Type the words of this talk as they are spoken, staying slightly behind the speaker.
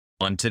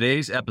On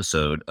today's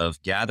episode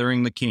of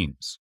Gathering the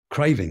Kings.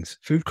 Cravings,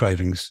 food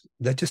cravings,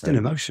 they're just an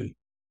emotion.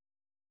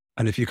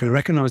 And if you can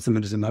recognize them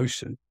as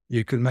emotion,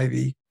 you can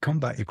maybe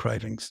combat your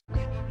cravings.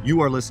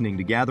 You are listening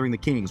to Gathering the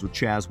Kings with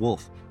Chaz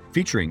Wolfe,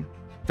 featuring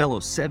fellow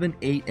 7,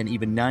 8, and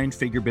even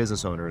 9-figure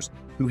business owners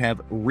who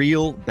have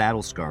real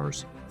battle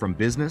scars from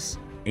business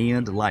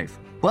and life,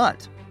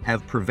 but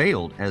have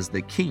prevailed as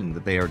the king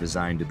that they are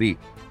designed to be.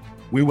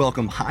 We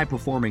welcome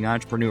high-performing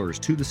entrepreneurs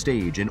to the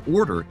stage in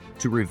order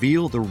to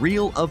reveal the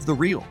real of the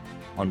real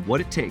on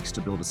what it takes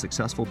to build a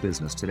successful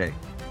business today.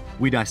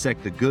 We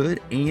dissect the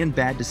good and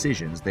bad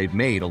decisions they've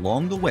made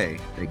along the way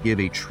that give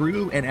a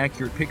true and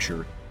accurate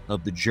picture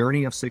of the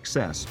journey of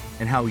success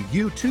and how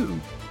you too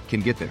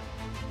can get there.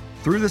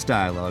 Through this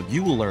dialogue,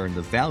 you will learn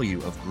the value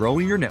of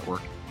growing your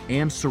network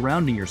and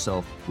surrounding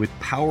yourself with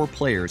power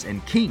players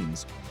and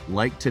kings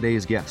like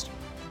today's guest.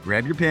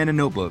 Grab your pen and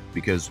notebook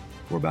because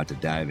we're about to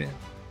dive in.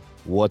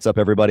 What's up,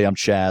 everybody? I'm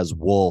Chaz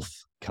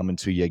Wolfe, coming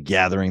to you,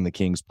 Gathering the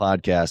Kings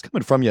podcast,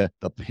 coming from you,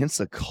 the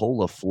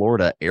Pensacola,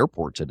 Florida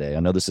airport today.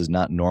 I know this is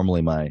not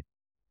normally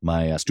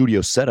my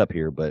studio setup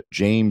here, but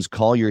James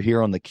Collier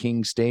here on the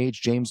King stage.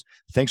 James,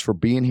 thanks for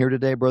being here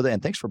today, brother,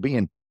 and thanks for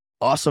being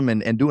awesome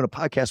and doing a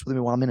podcast with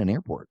me while I'm in an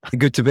airport.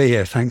 Good to be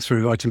here. Thanks for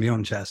inviting me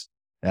on, Chaz.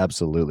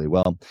 Absolutely.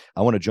 Well,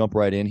 I want to jump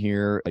right in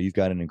here. You've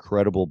got an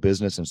incredible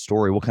business and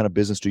story. What kind of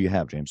business do you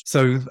have, James?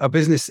 So our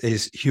business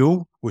is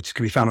Huel, which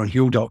can be found on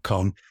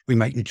Huel.com. We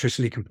make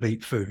nutritionally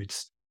complete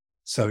foods.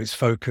 So it's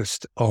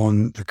focused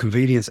on the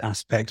convenience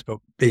aspect, but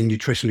being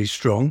nutritionally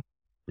strong.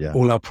 Yeah.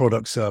 All our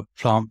products are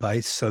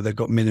plant-based, so they've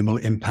got minimal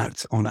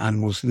impact on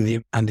animals and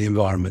the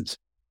environment.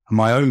 And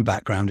my own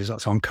background is,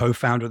 so I'm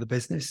co-founder of the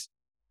business.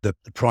 The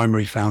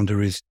primary founder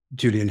is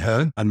Julian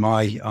Huel, and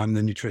I'm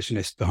the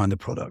nutritionist behind the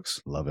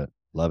products. Love it.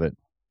 Love it.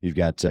 You've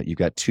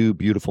got two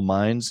beautiful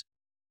minds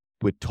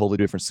with totally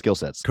different skill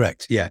sets.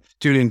 Correct. Yeah.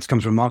 Julian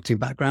comes from a marketing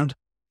background.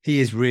 He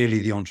is really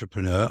the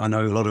entrepreneur. I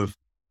know a lot of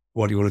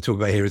what you want to talk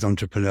about here is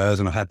entrepreneurs,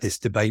 and I've had this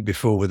debate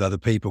before with other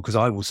people because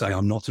I will say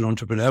I'm not an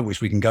entrepreneur, which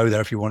we can go there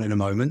if you want in a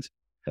moment.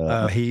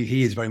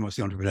 He is very much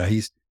the entrepreneur.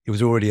 He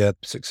was already a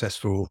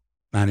successful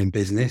man in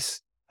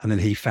business, and then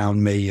he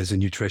found me as a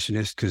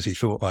nutritionist because he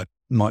thought I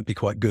might be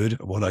quite good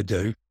at what I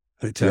do,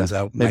 and it turns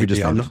out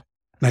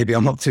maybe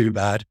I'm not too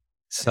bad.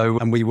 So,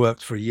 and we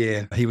worked for a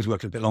year. He was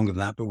working a bit longer than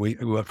that, but we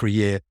worked for a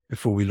year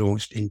before we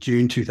launched in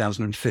June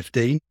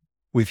 2015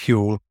 with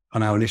Huel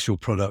on our initial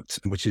product,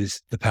 which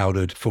is the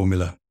powdered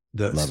formula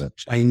that's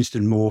changed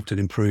and morphed and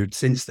improved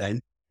since then,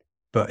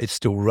 but it's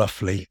still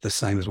roughly the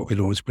same as what we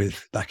launched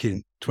with back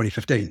in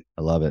 2015.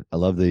 I love it. I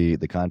love the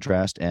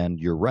contrast, and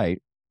you're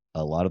right.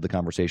 A lot of the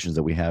conversations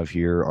that we have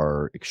here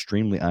are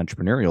extremely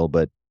entrepreneurial,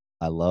 but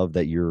I love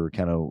that you're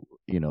kind of,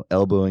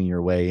 elbowing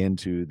your way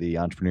into the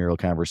entrepreneurial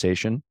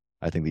conversation.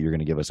 I think that you're going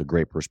to give us a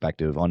great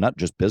perspective on not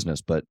just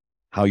business, but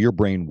how your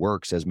brain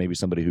works as maybe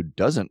somebody who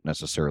doesn't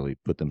necessarily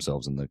put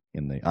themselves in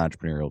the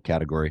entrepreneurial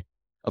category.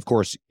 Of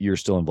course, you're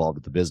still involved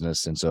with the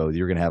business, and so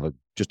you're going to have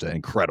just an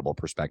incredible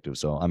perspective.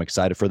 So I'm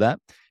excited for that.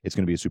 It's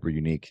going to be super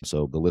unique.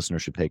 So the listener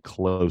should pay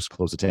close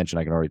attention.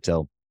 I can already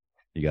tell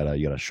you got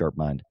a sharp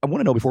mind. I want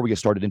to know, before we get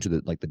started into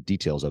the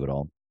details of it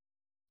all,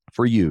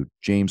 for you,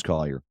 James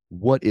Collier,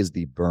 what is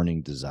the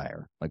burning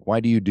desire? Like, why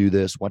do you do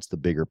this? What's the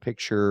bigger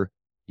picture?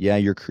 Yeah,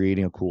 you're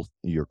creating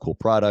your cool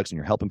products and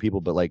you're helping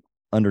people, but like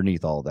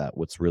underneath all of that,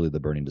 what's really the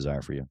burning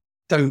desire for you?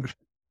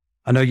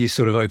 I know you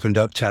sort of opened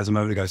up, Chaz, a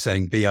moment ago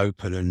saying be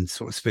open and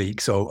sort of speak.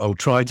 So I'll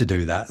try to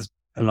do that.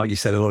 And like you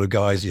said, a lot of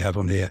guys you have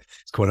on here,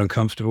 it's quite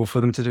uncomfortable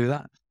for them to do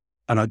that.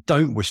 And I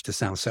don't wish to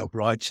sound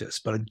self-righteous,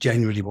 but I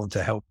genuinely want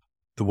to help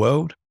the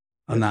world.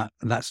 And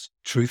that's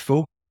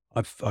truthful.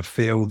 I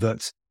feel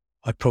that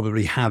I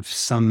probably have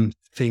some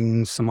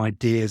things, some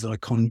ideas that I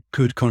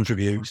could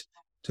contribute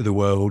to the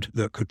world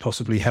that could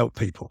possibly help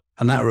people.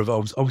 And that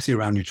revolves obviously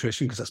around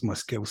nutrition, because that's my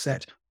skill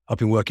set. I've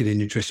been working in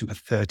nutrition for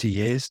 30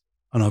 years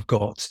and I've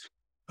got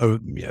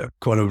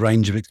quite a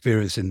range of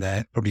experience in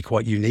there, probably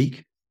quite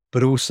unique.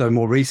 But also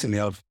more recently,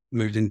 I've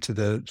moved into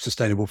the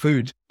sustainable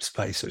food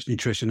space, so it's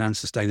nutrition and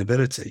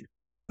sustainability.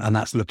 And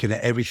that's looking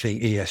at everything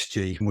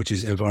ESG, which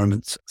is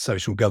environment,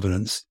 social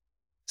governance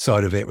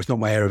side of it. It's not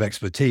my area of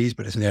expertise,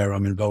 but it's an area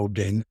I'm involved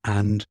in.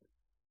 And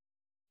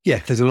yeah,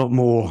 there's a lot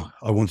more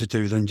I want to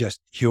do than just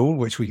Huel,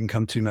 which we can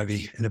come to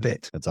maybe in a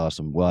bit. That's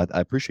awesome. Well, I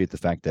appreciate the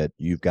fact that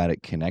you've got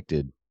it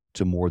connected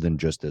to more than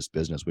just this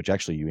business, which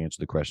actually you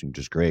answered the question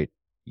just great.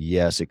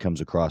 Yes, it comes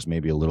across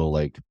maybe a little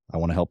like, I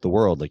want to help the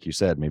world, like you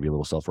said, maybe a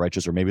little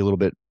self-righteous or maybe a little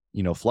bit,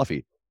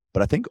 fluffy.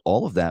 But I think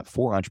all of that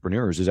for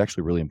entrepreneurs is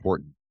actually really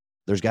important.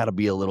 There's got to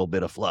be a little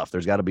bit of fluff.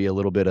 There's got to be a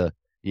little bit of,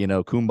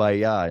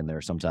 kumbaya in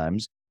there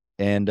sometimes.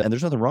 And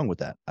there's nothing wrong with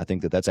that. I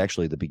think that that's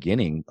actually the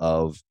beginning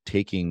of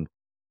taking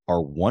our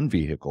one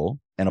vehicle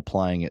and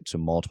applying it to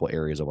multiple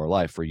areas of our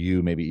life. For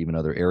you, maybe even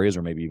other areas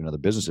or maybe even other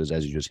businesses,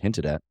 as you just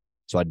hinted at.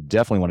 So I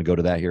definitely want to go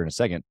to that here in a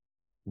second.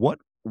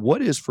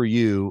 What is for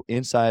you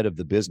inside of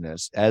the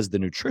business as the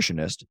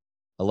nutritionist?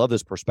 I love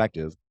this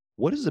perspective.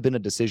 What has been a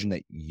decision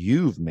that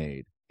you've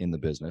made in the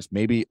business,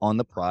 maybe on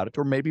the product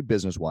or maybe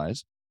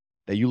business-wise,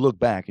 that you look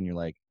back and you're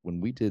like, when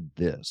we did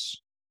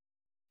this,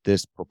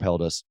 this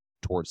propelled us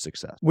towards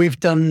success? We've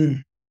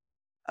done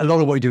a lot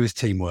of what we do is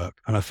teamwork.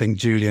 And I think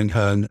Julian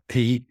Hearn,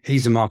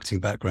 he's a marketing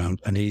background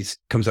and he's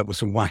comes up with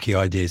some wacky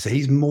ideas. So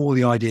he's more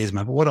the ideas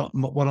man. But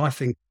what I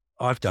think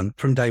I've done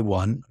from day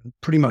one,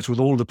 pretty much with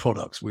all the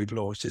products we've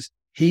launched, is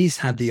he's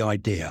had the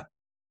idea.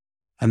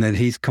 And then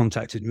he's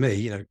contacted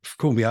me,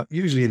 called me up,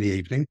 usually in the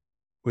evening,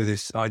 with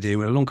this idea,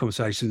 with a long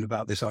conversation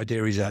about this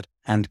idea he's had.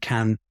 And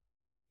can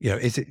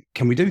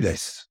we do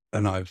this?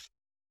 And I've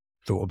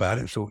thought about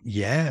it and thought,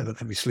 yeah,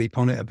 let me sleep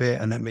on it a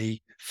bit and let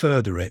me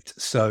further it.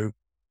 So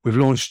we've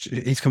launched,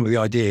 he's come up with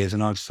the ideas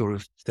and I've sort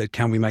of said,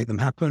 can we make them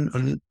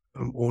happen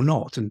or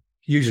not? And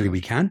usually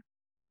we can.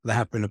 There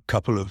have been a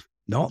couple of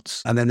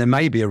nots. And then there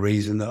may be a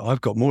reason that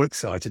I've got more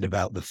excited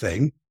about the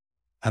thing.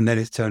 And then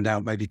it's turned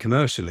out maybe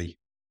commercially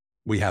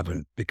we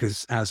haven't,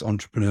 because as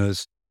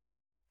entrepreneurs,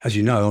 as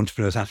you know,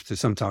 entrepreneurs have to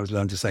sometimes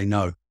learn to say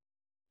no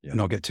and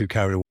not get too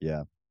carried away.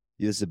 Yeah.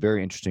 It's a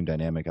very interesting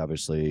dynamic.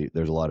 Obviously,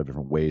 there's a lot of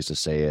different ways to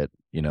say it.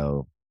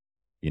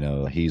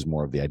 He's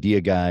more of the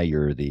idea guy.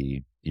 You're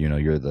the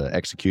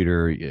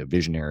executor,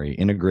 visionary,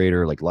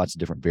 integrator, like lots of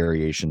different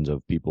variations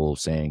of people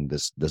saying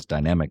this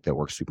dynamic that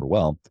works super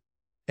well.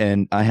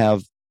 And I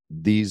have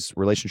these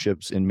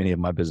relationships in many of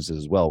my businesses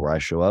as well, where I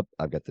show up,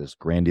 I've got this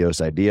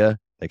grandiose idea.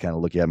 They kind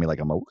of look at me like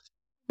I'm a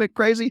bit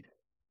crazy.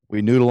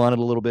 We noodle on it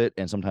a little bit,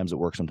 and sometimes it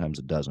works, sometimes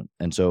it doesn't.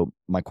 And so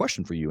my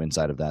question for you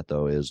inside of that,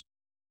 though, is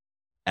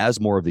as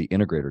more of the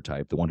integrator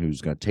type, the one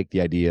who's going to take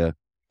the idea,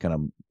 kind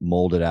of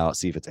mold it out,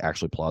 see if it's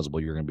actually plausible,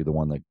 you're going to be the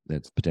one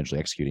that's potentially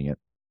executing it.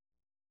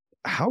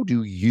 How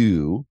do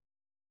you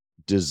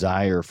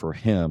desire for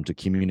him to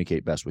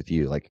communicate best with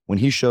you? Like when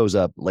he shows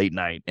up late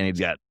night and he's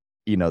got,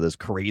 this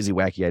crazy,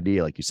 wacky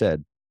idea, like you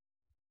said,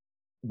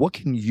 what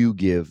can you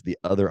give the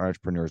other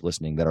entrepreneurs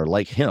listening that are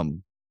like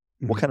him?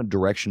 What kind of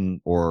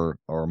direction or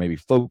maybe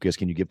focus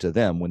can you give to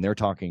them when they're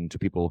talking to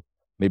people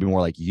maybe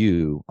more like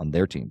you on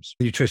their teams?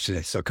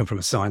 Nutritionist, so I come from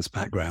a science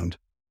background.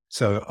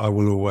 So I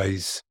will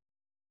always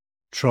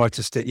try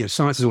to stick,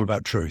 science is all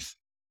about truth.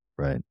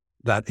 Right.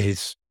 That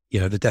is,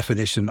 the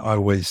definition I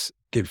always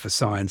give for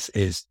science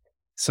is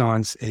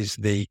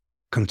the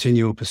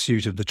continual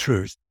pursuit of the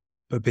truth,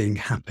 but being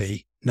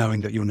happy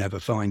knowing that you'll never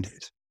find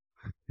it.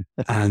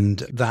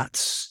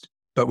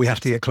 But we have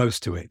to get close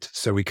to it.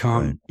 So we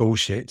can't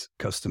bullshit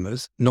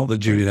customers. Not that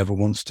Julian ever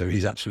wants to.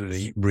 He's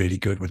absolutely really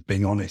good with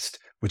being honest,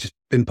 which has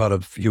been part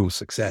of Huel's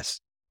success.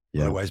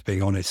 Yeah. Always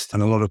being honest.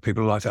 And a lot of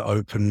people like that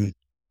open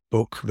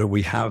book that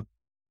we have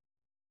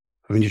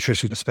of a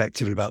nutrition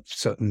perspective about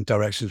certain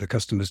directions the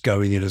customer's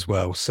going in as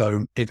well.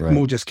 So it's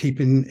more just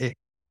keeping it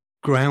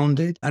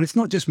grounded. And it's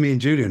not just me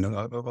and Julian.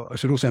 I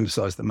should also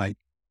emphasize that make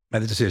the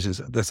decisions.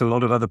 There's a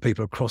lot of other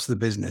people across the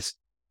business.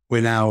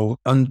 We're now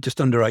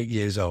just under 8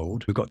 years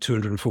old. We've got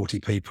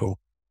 240 people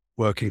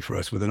working for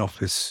us with an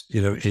office,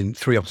 in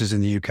 3 offices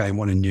in the UK and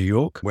 1 in New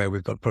York, where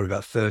we've got probably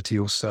about 30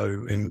 or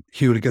so in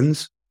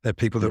Hooligans. They're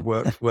people that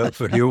work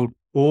for Huel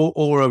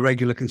or are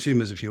regular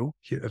consumers of Huel.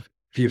 If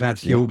you've had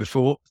Huel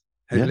before,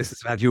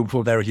 listeners have had Huel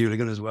before, they're a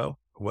hooligan as well.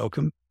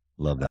 Welcome.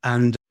 Love that.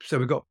 And so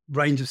we've got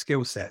range of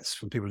skill sets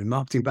from people in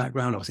marketing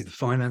background, obviously the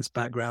finance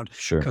background,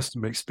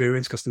 customer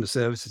experience, customer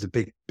service is a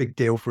big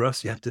deal for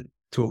us. You have to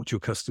talk to your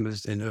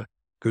customers in a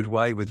good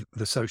way with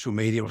the social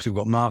media. Obviously, we've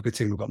got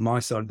marketing, we've got my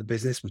side of the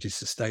business, which is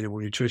sustainable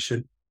nutrition.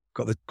 We've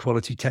got the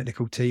quality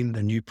technical team,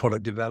 the new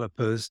product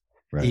developers,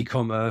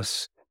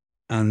 e-commerce,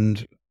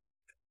 and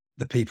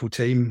the people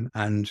team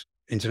and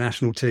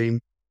international team.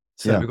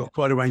 So we've got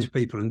quite a range of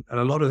people, and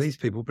a lot of these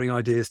people bring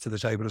ideas to the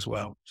table as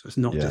well. So it's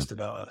not just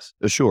about us.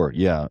 Sure.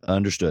 Yeah.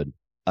 Understood.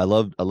 I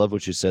love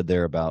what you said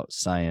there about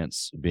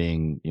science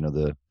being,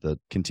 the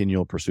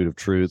continual pursuit of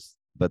truth,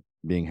 but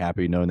being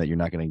happy knowing that you're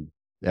not going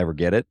to ever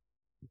get it.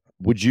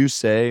 Would you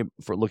say,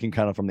 for looking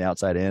kind of from the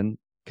outside in,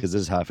 because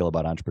this is how I feel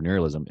about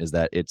entrepreneurialism, is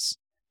that it's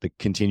the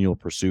continual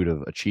pursuit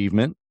of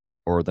achievement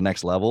or the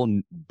next level,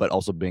 but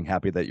also being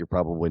happy that you're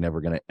probably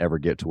never going to ever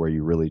get to where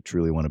you really,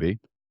 truly want to be?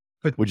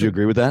 Would you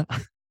agree with that?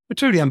 But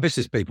truly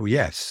ambitious people,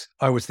 yes.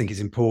 I always think it's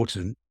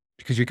important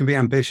because you can be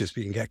ambitious, but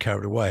you can get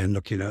carried away and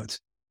look,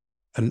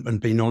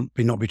 and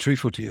not be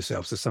truthful to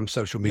yourself. So some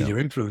social media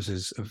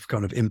influencers have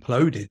kind of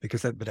imploded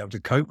because they've been able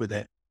to cope with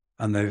it,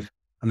 and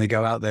they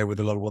go out there with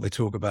a lot of what they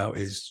talk about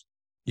is,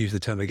 use the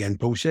term again,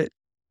 bullshit.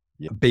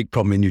 A big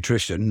problem in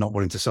nutrition, not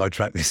wanting to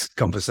sidetrack this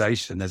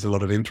conversation. There's a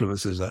lot of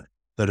influencers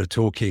that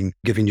are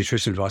giving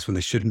nutrition advice when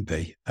they shouldn't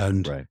be.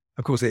 And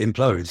of course it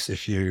implodes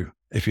if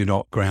you're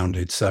not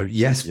grounded. So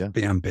yes,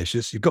 be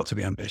ambitious. You've got to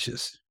be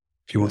ambitious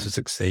if you want to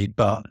succeed.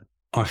 But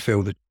I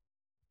feel that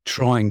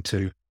trying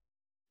to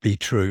be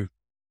true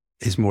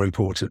is more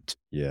important.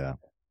 Yeah.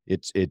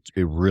 It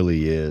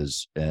really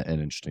is an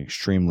interesting,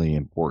 extremely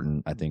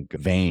important, I think,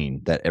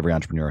 vein that every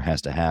entrepreneur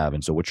has to have.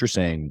 And so what you're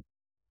saying,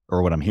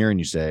 or what I'm hearing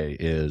you say,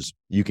 is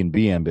you can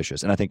be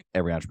ambitious. And I think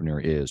every entrepreneur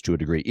is, to a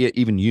degree.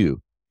 Even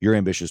you're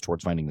ambitious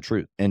towards finding the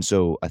truth. And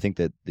so I think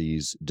that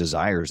these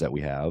desires that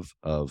we have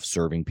of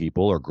serving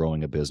people or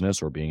growing a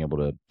business or being able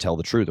to tell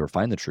the truth or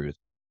find the truth,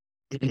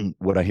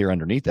 what I hear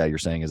underneath that you're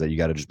saying is that you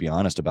got to just be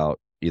honest about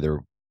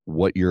either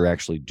what you're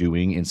actually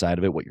doing inside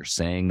of it, what you're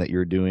saying that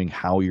you're doing,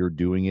 how you're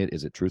doing it.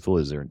 Is it truthful?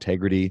 Is there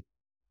integrity?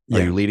 Are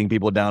you leading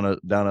people down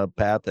a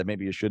path that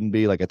maybe you shouldn't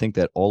be? Like, I think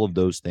that all of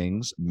those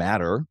things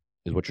matter,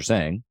 is what you're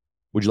saying.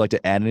 Would you like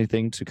to add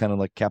anything to kind of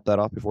like cap that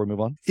off before we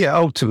move on? Yeah,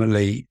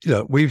 ultimately,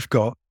 look,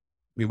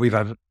 we've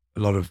had a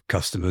lot of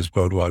customers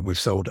worldwide. We've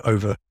sold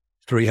over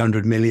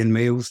 300 million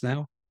meals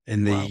now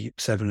in the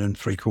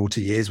 7.75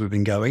 years we've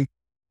been going.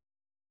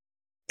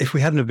 If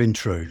we hadn't have been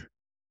true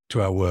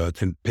to our word,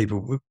 then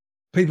people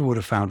would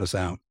have found us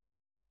out.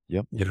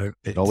 Yep.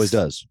 It always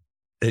does.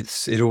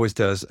 It always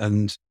does.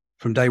 And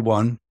from day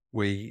one,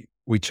 we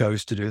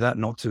chose to do that,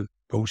 not to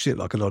bullshit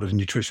like a lot of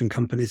nutrition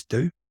companies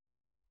do.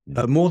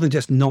 More than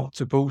just not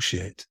to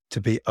bullshit,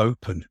 to be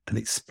open and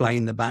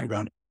explain the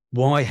background.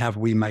 Why have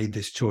we made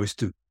this choice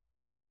to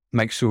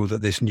make sure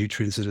that this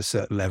nutrient's at a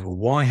certain level?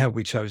 Why have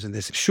we chosen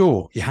this?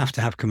 Sure, you have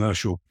to have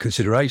commercial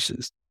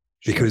considerations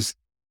because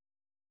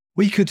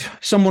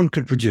someone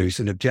could produce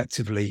an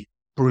objectively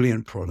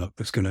brilliant product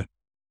that's going to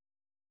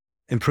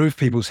improve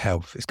people's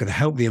health. It's going to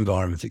help the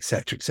environment, et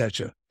cetera, et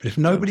cetera. But if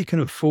nobody can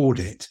afford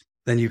it,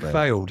 then you've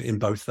failed in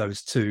both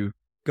those two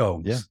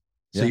goals. Yeah.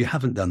 So you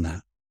haven't done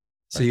that.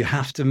 So you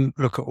have to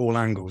look at all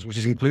angles, which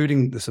is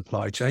including the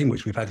supply chain,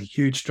 which we've had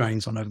huge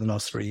strains on over the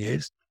last 3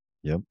 years.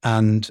 Yep.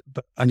 And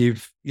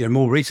you've,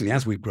 more recently,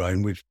 as we've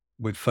grown,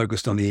 we've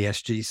focused on the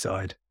ESG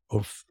side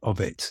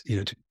of it,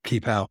 to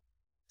keep our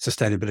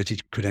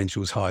sustainability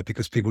credentials high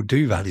because people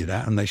do value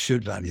that and they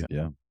should value that.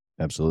 Yeah,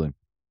 absolutely.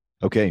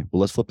 Okay. Well,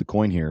 let's flip the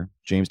coin here.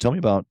 James, tell me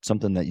about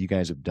something that you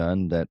guys have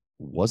done that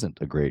wasn't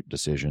a great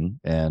decision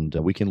and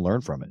we can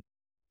learn from it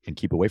and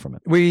keep away from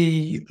it.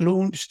 We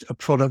launched a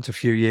product a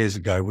few years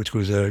ago, which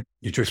was a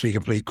nutritionally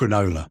complete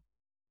granola.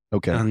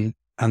 Okay.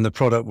 And the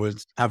product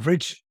was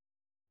average.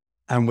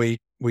 And we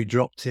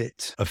dropped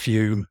it a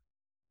few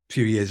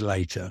years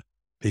later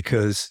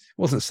because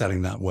it wasn't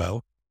selling that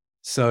well.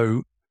 So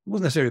it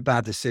wasn't necessarily a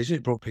bad decision.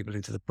 It brought people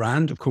into the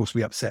brand. Of course,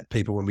 we upset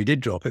people when we did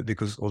drop it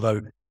because although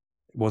it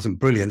wasn't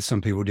brilliant,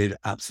 some people did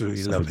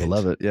absolutely love it.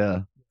 Love it. Yeah.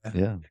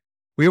 Yeah.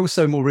 We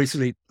also more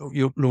recently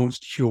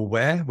launched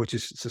Huel, which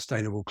is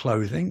sustainable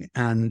clothing,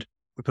 and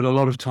we put a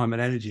lot of time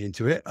and energy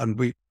into it.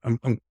 And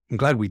I'm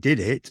glad we did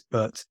it,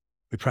 but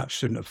we perhaps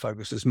shouldn't have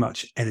focused as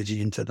much energy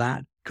into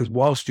that because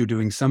whilst you're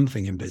doing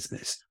something in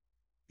business,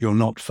 you're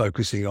not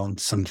focusing on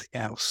something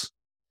else.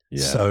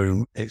 Yeah.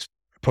 So it's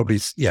probably,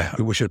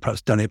 we should have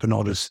perhaps done it, but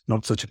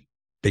not such a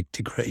big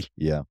degree.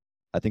 Yeah.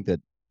 I think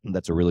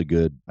that's a really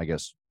good, I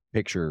guess,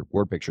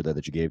 word picture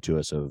that you gave to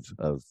us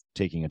of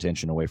taking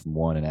attention away from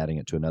one and adding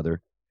it to another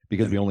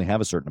because we only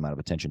have a certain amount of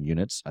attention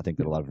units. I think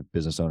that a lot of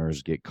business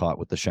owners get caught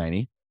with the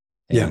shiny.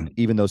 And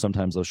even though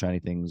sometimes those shiny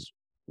things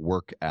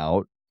work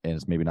out and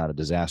it's maybe not a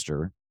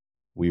disaster,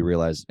 we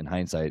realize in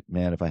hindsight,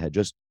 man, if I had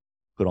just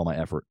put all my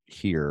effort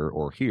here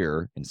or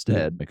here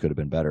instead, it could have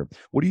been better.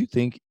 What do you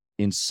think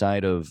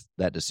inside of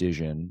that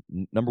decision,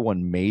 number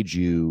one, made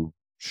you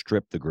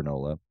strip the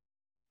granola?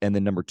 And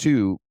then number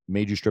two,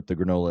 made you strip the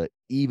granola,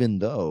 even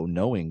though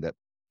knowing that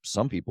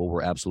some people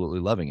were absolutely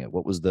loving it?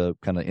 What was the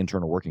kind of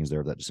internal workings there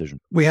of that decision?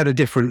 We had a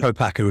different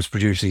co-packer who was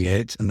producing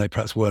it and they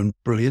perhaps weren't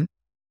brilliant.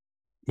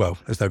 Well,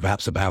 as though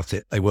perhaps about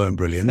it, they weren't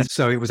brilliant.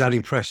 So it was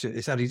adding pressure.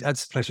 It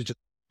adds pressure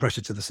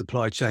to the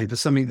supply chain for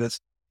something that's,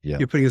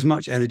 you're putting as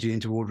much energy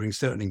into ordering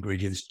certain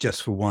ingredients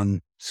just for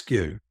one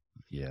SKU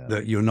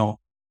that you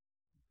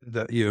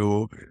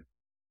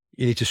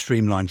need to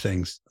streamline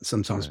things.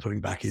 Sometimes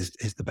pulling back is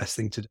the best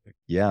thing to do.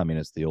 Yeah. I mean,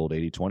 it's the old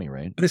 80-20,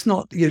 right? But it's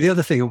not, the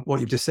other thing of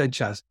what you've just said,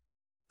 Chaz,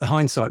 the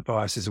hindsight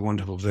bias is a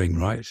wonderful thing,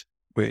 right?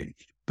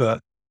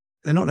 But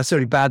they're not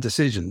necessarily bad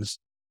decisions.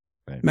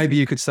 Right. Maybe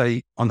you could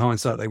say on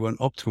hindsight, they weren't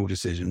optimal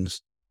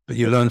decisions, but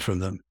you learn from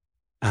them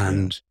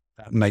and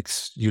that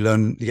makes you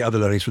get other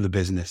learnings from the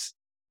business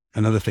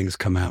and other things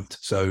come out.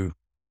 So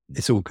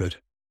it's all good.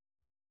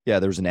 Yeah.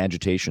 There was an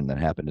agitation that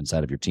happened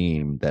inside of your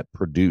team that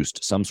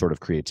produced some sort of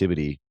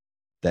creativity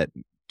that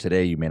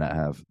today you may not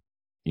have,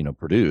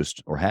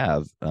 produced or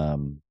have,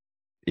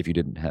 if you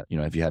didn't have,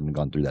 if you hadn't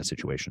gone through that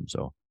situation.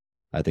 So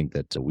I think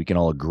that we can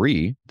all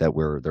agree that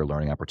they're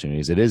learning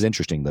opportunities. It is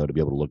interesting though, to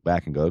be able to look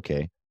back and go,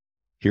 okay,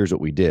 here's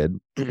what we did.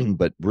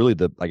 But really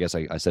I guess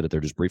I said it there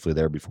just briefly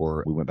there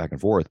before we went back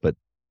and forth, but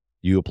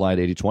you applied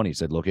 80-20,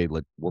 said, okay,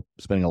 we're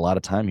spending a lot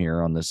of time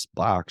here on this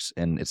box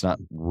and it's not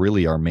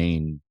really our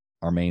main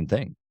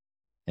thing.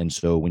 And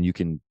so when you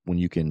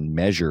can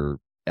measure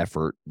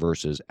effort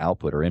versus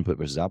output or input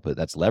versus output,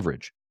 that's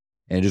leverage.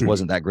 And it just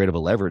wasn't that great of a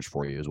leverage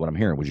for you is what I'm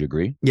hearing. Would you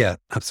agree? Yeah,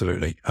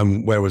 absolutely.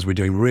 Whereas we're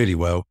doing really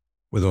well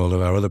with all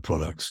of our other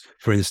products,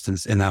 for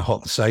instance, in our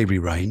hot and savory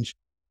range,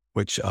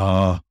 which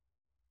are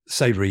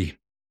savory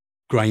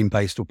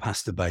grain-based or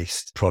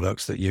pasta-based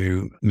products that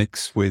you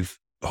mix with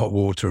hot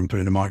water and put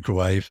in a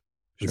microwave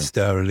and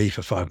stir and leave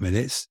for 5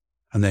 minutes,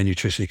 and they're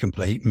nutritionally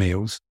complete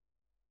meals.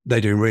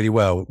 They're doing really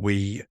well.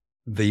 We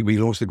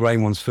launched the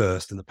grain ones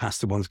first and the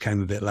pasta ones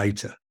came a bit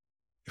later.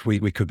 If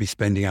we could be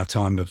spending our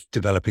time of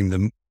developing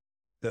them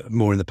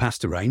more in the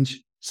pasta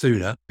range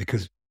sooner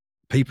because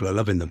people are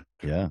loving them.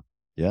 Yeah.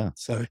 Yeah.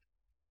 So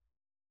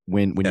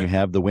When you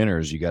have the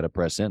winners, you got to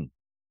press in.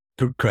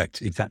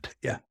 correct. Exactly.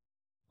 Yeah.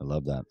 I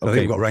love that. So I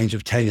think we've got a range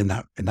of 10 in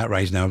that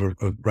range now,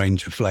 a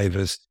range of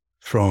flavors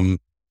from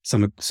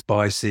some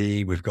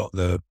spicy. We've got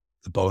the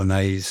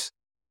bolognese,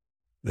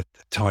 the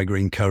Thai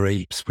green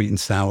curry, sweet and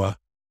sour,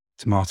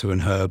 tomato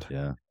and herb.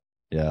 Yeah.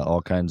 Yeah.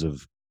 All kinds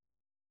of,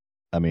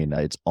 I mean,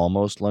 it's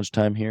almost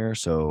lunchtime here,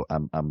 so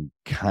I'm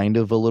kind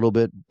of a little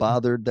bit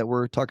bothered that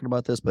we're talking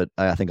about this, but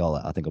I think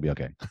I'll be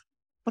okay.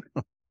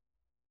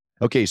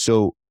 Okay.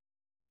 So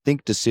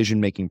think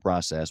decision-making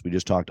process. We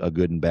just talked a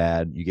good and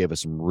bad. You gave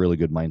us some really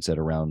good mindset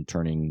around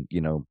turning,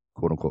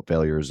 quote unquote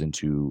failures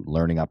into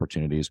learning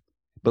opportunities.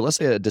 But let's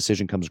say a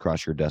decision comes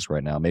across your desk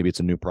right now. Maybe it's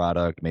a new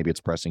product. Maybe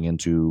it's pressing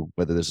into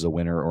whether this is a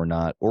winner or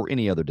not, or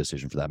any other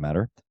decision for that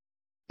matter.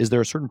 Is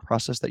there a certain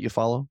process that you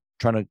follow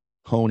trying to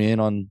hone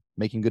in on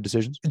making good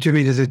decisions? Do you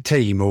mean as a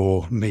team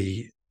or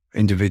me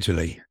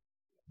individually?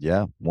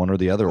 Yeah, one or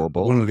the other or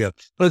both. One or the other.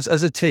 But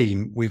as a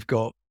team, we've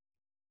grown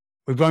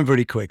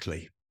very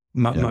quickly,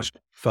 much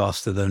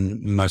faster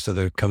than most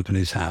other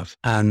companies have.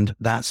 And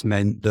that's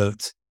meant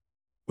that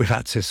we've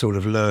had to sort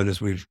of learn as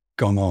we've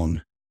gone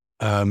on.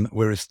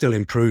 We're still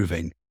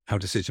improving our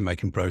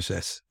decision-making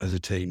process as a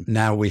team.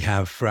 Now we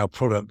have, for our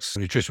products,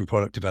 nutrition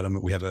product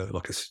development, we have a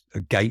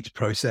gate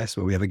process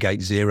where we have a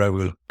gate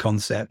 0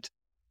 concept,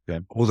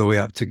 all the way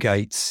up to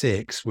gate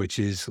 6, which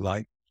is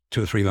like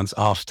 2 or 3 months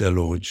after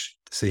launch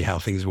to see how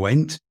things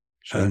went.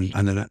 Sure.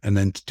 And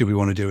then do we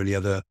want to do any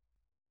other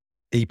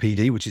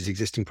EPD, which is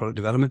existing product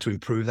development, to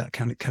improve that?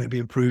 Can it be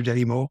improved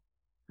anymore?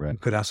 Right.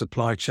 Look at our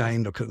supply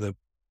chain, look at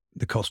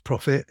the cost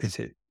profit. Is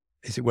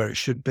it where it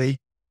should be?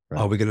 Right.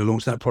 Are we going to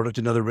launch that product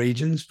in other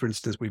regions? For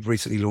instance, we've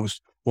recently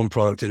launched one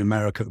product in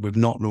America that we've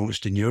not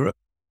launched in Europe.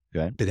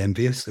 Okay. A bit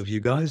envious of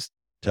you guys.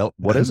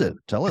 What is it?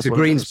 Tell us. It's a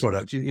greens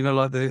product.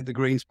 Like the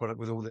greens product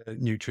with all the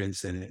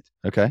nutrients in it.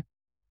 Okay.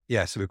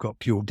 Yeah. So we've got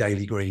Pure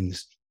Daily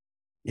Greens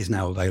is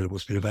now available.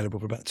 It's been available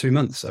for about 2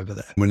 months over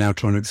there. We're now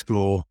trying to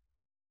explore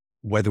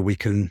whether we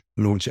can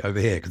launch it over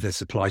here because there's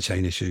supply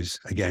chain issues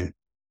again.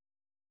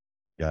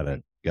 Got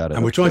it.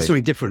 And we're trying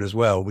something different as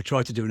well. We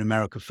tried to do an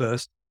America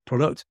first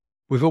product.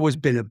 We've always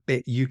been a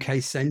bit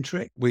UK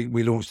centric. We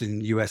launched in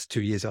the US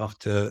 2 years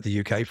after the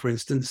UK, for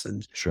instance.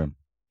 And sure,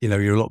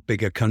 you're a lot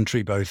bigger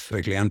country, both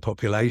physically and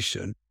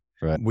population.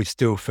 Right. We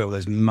still feel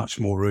there's much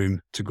more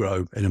room to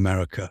grow in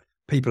America.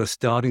 People are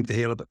starting to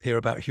hear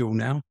about Huel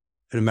now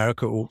in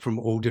America, from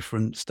all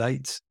different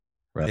states,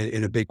 right,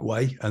 in a big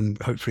way. And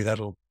hopefully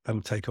that'll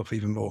take off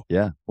even more.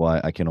 Yeah.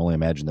 Well, I can only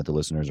imagine that the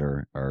listeners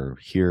are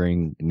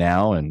hearing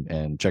now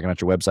and checking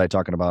out your website,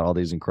 talking about all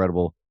these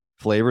incredible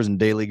flavors and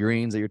daily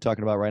greens that you're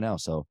talking about right now.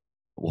 So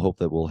we'll hope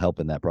that will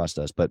help in that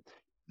process. But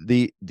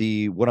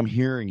what I'm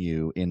hearing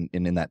you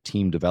in that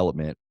team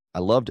development, I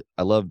loved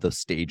the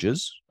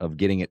stages of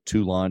getting it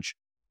to launch.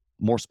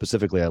 More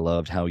specifically, I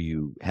loved how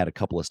you had a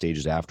couple of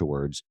stages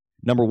afterwards.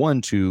 Number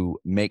one, to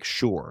make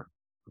sure,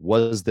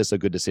 was this a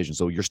good decision?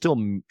 So you're still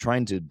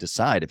trying to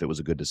decide if it was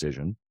a good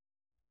decision,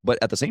 but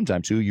at the same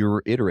time too,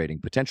 you're iterating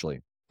potentially.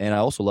 And I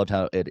also loved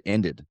how it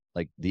ended,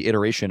 like the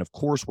iteration. Of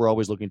course, we're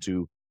always looking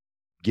to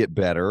get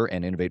better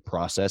and innovate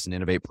process and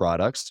innovate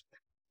products.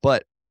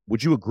 But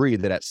would you agree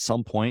that at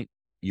some point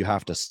you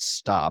have to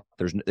stop?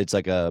 It's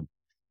like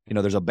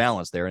there's a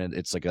balance there, and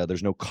it's like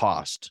there's no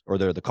cost, or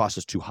the cost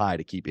is too high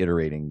to keep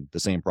iterating the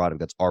same product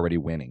that's already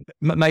winning.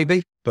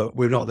 Maybe, but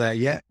we're not there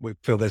yet. We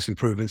feel there's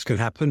improvements can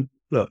happen.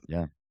 Look,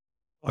 yeah,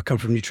 I come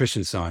from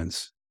nutrition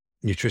science.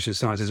 Nutrition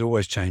science is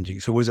always changing.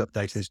 It's always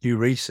updating. There's new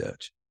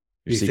research.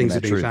 New things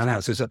are being found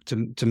out. So it's up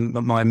to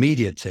my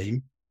immediate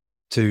team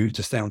to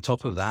stay on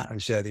top of that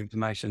and share the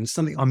information. It's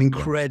something I'm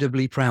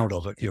incredibly proud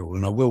of at Huel,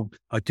 and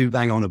I do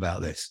bang on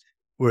about this.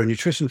 We're a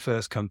nutrition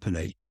first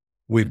company.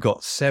 We've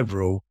got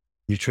several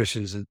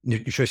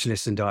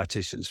nutritionists and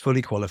dietitians,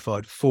 fully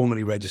qualified,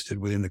 formally registered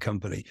within the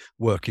company,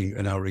 working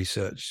in our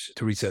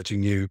researching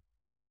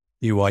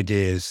new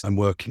ideas and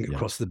working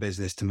across the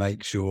business to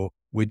make sure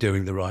we're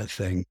doing the right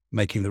thing,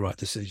 making the right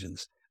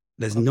decisions.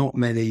 There's not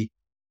many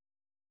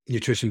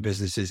nutrition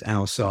businesses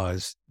our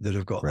size that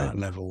have got that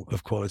level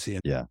of quality.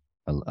 Yeah.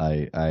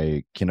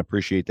 I can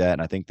appreciate that.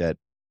 And I think that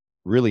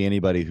really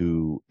anybody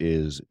who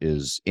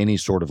is any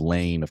sort of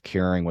lane of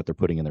caring what they're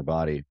putting in their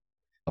body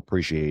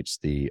appreciates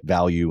the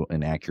value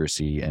and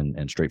accuracy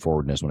and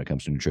straightforwardness when it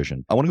comes to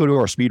nutrition. I want to go to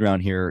our speed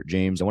round here,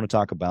 James. I want to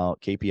talk about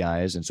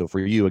KPIs. And so for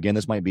you, again,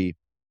 this might be,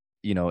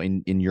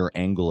 in your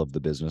angle of the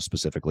business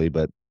specifically,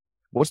 but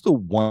what's the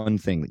one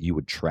thing that you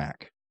would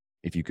track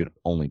if you could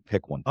only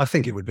pick one? I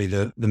think it would be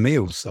the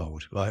meals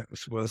sold. Like,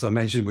 well, as I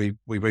mentioned,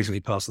 we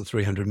recently passed the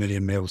 300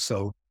 million meals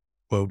sold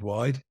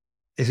worldwide.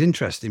 It's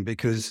interesting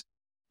because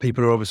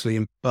people are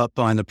obviously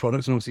buying the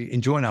products and obviously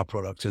enjoying our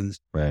product. And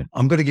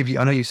I'm going to give you,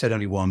 I know you said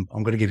only one,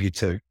 I'm going to give you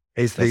two.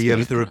 It's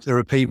the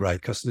repeat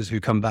rate, customers who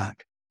come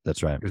back.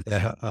 That's right.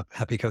 They're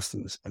happy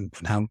customers, and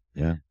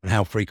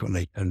how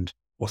frequently and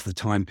what's the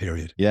time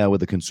period. Yeah.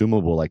 With a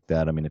consumable like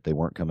that, I mean, if they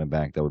weren't coming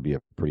back, that would be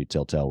a pretty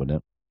telltale, wouldn't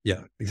it?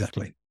 Yeah,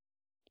 exactly.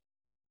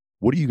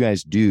 What do you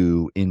guys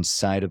do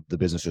inside of the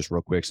business, just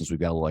real quick, since we've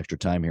got a little extra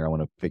time here? I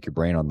want to pick your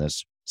brain on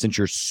this. Since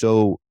you're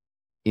so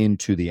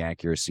into the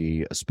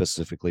accuracy,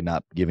 specifically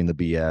not giving the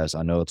BS,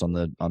 I know it's on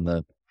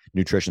the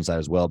nutrition side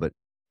as well, but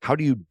how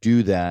do you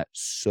do that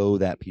so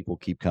that people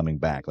keep coming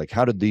back? Like,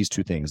 how did these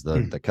two things,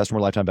 the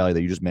customer lifetime value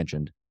that you just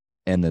mentioned,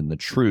 and then the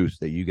truth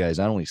that you guys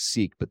not only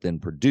seek, but then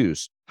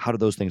produce, how do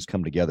those things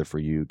come together for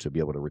you to be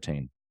able to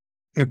retain?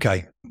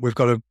 Okay. We've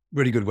got a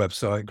really good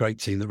website, great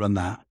team that run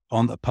that.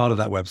 On the part of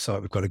that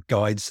website, we've got a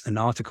guides and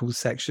articles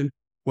section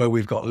where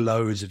we've got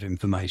loads of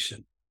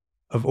information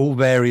of all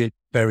varied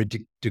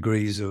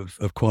degrees of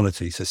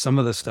quality. So some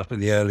of the stuff in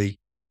the early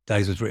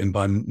days was written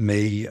by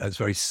me. It's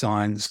very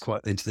science,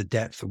 quite into the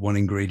depth of one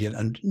ingredient.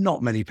 And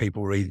not many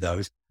people read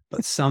those,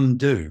 but some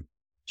do.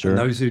 Sure. And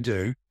those who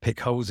do pick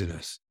holes in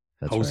us,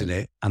 in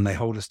it, and they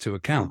hold us to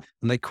account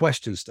and they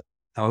question stuff.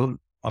 Now,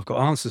 I've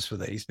got answers for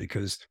these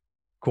because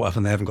quite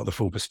often they haven't got the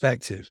full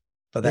perspective.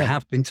 But there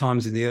have been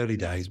times in the early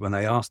days when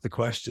they asked the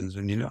questions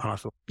and, and I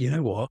thought, you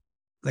know what?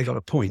 They got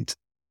a point.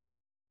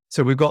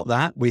 So we've got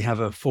that. We have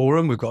a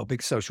forum. We've got a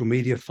big social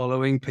media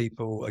following.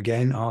 People,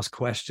 again, ask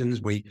questions.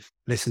 We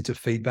listen to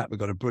feedback. We've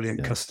got a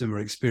brilliant customer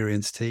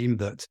experience team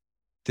that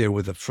deal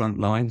with the front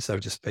line, so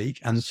to speak.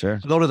 And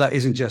a lot of that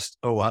isn't just,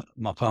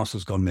 my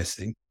parcel's gone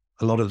missing.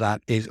 A lot of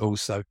that is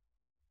also,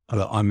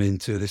 I'm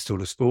into this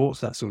sort of sports,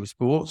 that sort of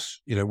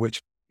sports,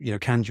 which,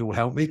 can you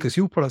help me? Because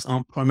your products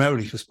aren't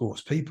primarily for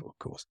sports people, of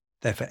course.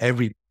 They're for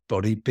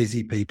everybody,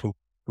 busy people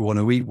who want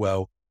to eat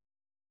well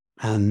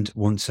and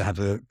want to have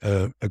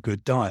a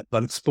good diet.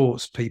 But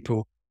sports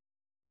people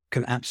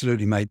can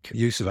absolutely make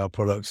use of our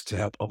products to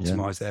help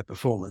optimize their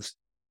performance.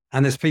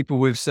 And there's people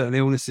with certain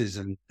illnesses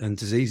and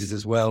diseases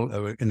as well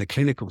who are in the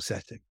clinical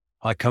setting.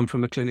 I come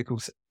from a clinical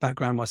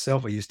background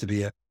myself. I used to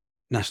be a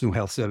National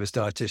Health Service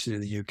dietitian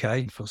in the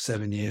UK for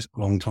 7 years, a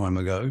long time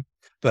ago.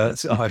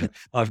 But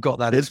I've got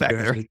that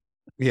experience.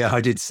 Yeah,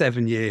 I did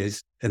 7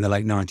 years in the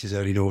late 90s,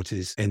 early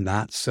noughties in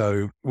that.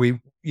 So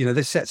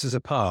this sets us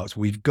apart.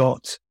 We've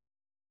got,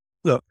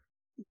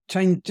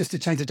 just to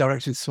change the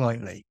direction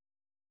slightly,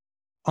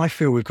 I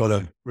feel we've got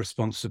a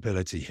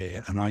responsibility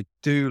here. And I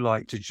do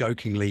like to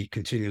jokingly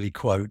continually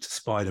quote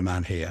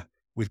Spider-Man here.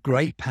 With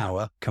great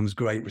power comes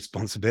great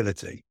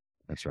responsibility.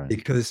 That's right.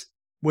 Because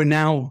we're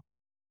now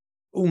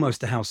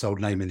almost a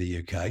household name in the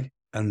UK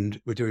and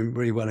we're doing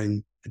really well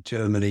in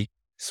Germany,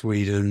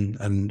 Sweden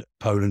and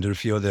Poland and a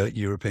few other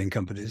European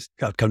countries,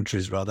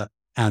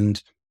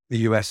 and the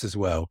US as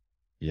well.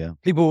 Yeah.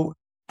 People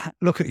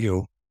look at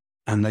you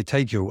and they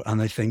take you and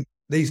they think,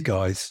 these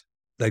guys,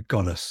 they've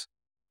got us.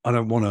 I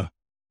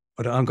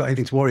haven't got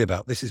anything to worry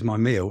about. This is my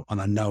meal and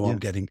I know I'm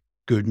getting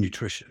good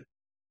nutrition.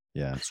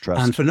 Yeah, it's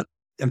trust.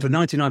 And for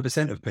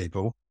 99% of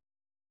people,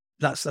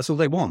 that's all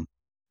they want.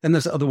 Then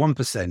there's the other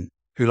 1%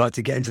 who like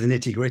to get into the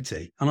nitty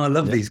gritty. And I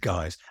love these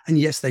guys. And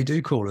yes, they do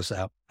call us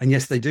out. And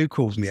yes, they do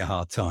cause me a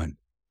hard time.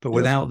 But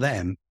without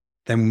them,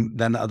 then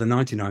the other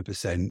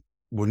 99%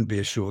 wouldn't be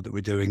assured that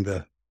we're doing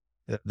the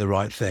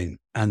right thing.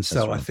 And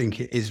so I think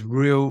it is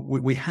real.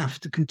 We have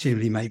to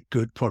continually make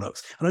good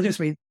products.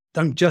 And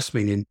don't just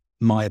mean in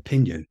my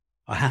opinion.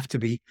 I have to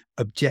be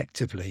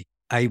objectively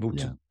able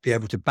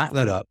to back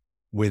that up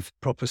with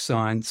proper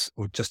science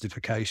or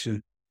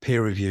justification,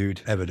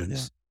 peer-reviewed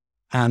evidence.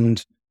 Yeah.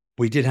 And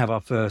we did have our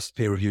first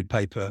peer-reviewed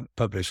paper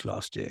published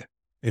last year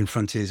in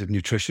Frontiers of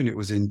Nutrition. It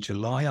was in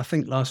July, I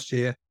think, last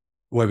year,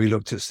 where we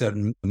looked at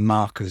certain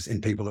markers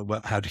in people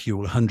that had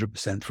Huel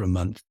 100% for a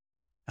month.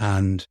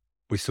 And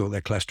we saw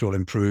their cholesterol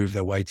improve,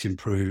 their weight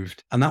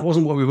improved. And that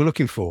wasn't what we were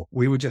looking for.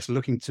 We were just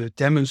looking to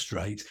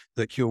demonstrate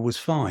that Huel was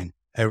fine.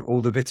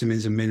 All the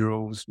vitamins and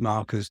minerals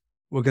markers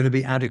were going to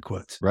be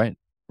adequate. Right.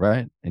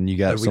 And you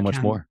got so much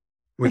more.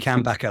 We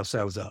can back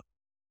ourselves up.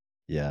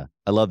 Yeah.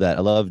 I love that.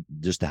 I love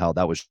just how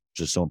that was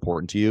just so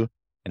important to you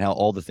and how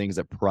all the things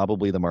that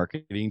probably the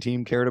marketing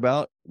team cared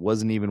about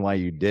wasn't even why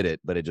you did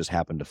it, but it just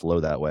happened to flow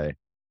that way,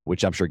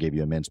 which I'm sure gave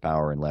you immense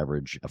power and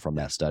leverage from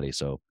that study.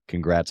 So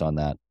congrats on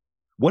that.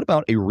 What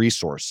about a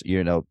resource?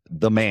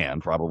 The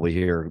man probably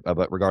here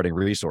about regarding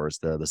resource,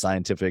 the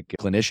scientific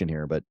clinician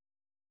here, but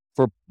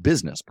for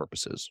business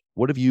purposes,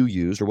 what have you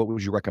used or what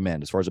would you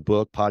recommend as far as a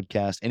book,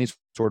 podcast, any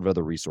sort of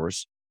other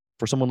resource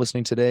for someone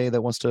listening today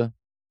that wants to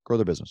grow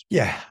their business?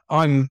 Yeah,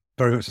 I'm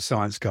very much a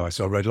science guy.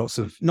 So I read lots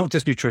of, not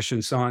just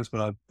nutrition science,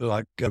 but I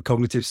like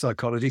cognitive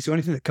psychology. So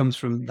anything that comes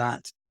from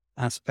that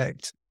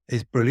aspect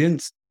is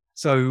brilliant.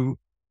 So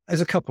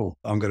there's a couple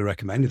I'm going to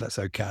recommend, if that's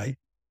okay.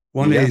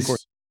 One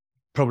is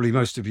probably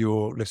most of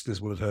your listeners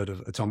will have heard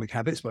of Atomic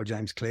Habits by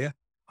James Clear.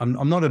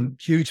 I'm not a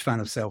huge fan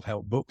of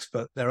self-help books,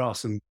 but there are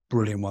some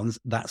brilliant ones.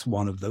 That's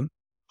one of them.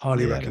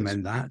 Highly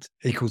recommend that.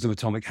 He calls them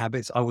Atomic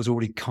Habits. I was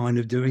already kind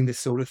of doing this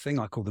sort of thing.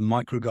 I call them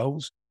micro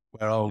goals,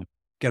 where I'll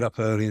get up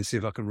early and see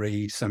if I can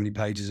read so many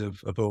pages of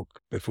a book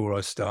before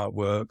I start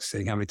work,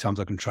 seeing how many times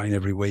I can train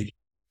every week,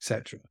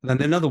 etc.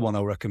 Then another one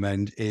I'll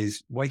recommend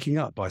is Waking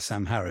Up by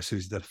Sam Harris,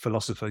 who's the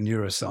philosopher of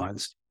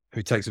neuroscience,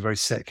 who takes a very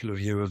secular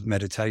view of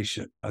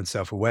meditation and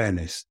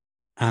self-awareness.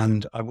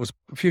 And a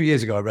few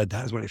years ago, I read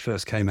that as when it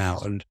first came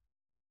out. And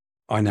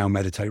I now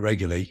meditate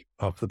regularly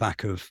off the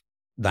back of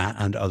that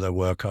and other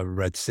work I've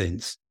read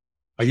since.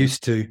 I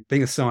used to,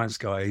 being a science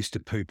guy, I used to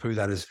poo-poo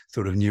that as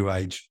sort of new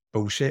age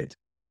bullshit.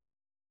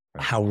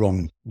 Right. How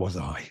wrong was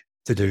I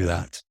to do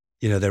that?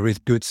 There is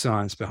good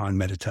science behind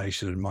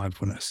meditation and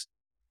mindfulness,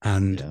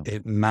 and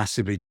it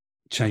massively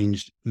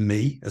changed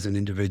me as an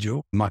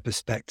individual, my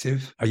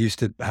perspective. I used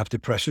to have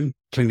depression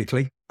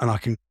clinically, and I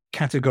can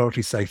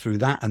categorically say through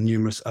that and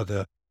numerous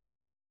other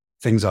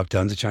things I've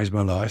done to change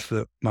my life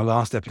that my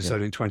last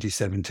episode in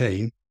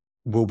 2017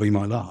 will be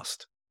my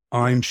last.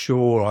 I'm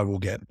sure I will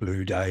get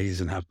blue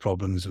days and have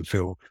problems and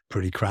feel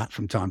pretty crap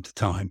from time to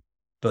time,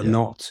 but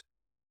not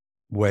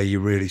where you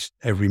really,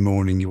 every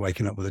morning you're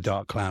waking up with a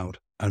dark cloud.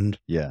 And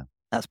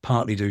that's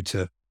partly due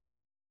to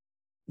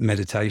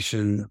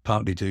meditation,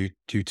 partly due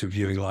to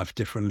viewing life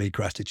differently,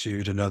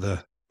 gratitude and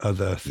other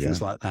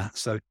things like that.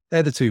 So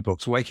they're the two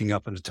books, Waking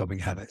Up and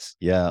Atomic Habits.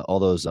 Yeah. All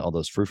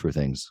those frou-frou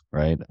things,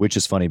 right? Which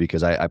is funny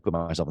because I put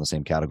myself in the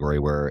same category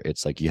where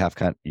it's like, you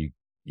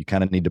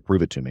kind of need to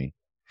prove it to me.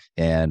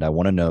 And I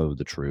want to know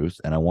the truth,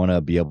 and I want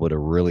to be able to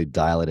really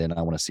dial it in.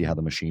 I want to see how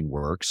the machine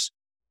works.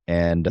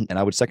 And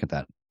I would second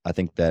that. I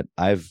think that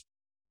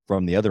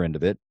from the other end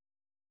of it,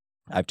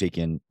 I've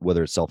taken,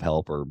 whether it's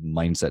self-help or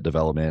mindset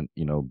development,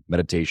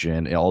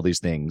 meditation, all these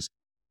things.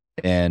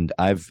 And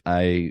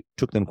I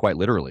took them quite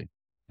literally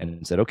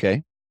and said,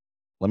 okay,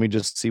 let me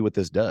just see what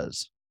this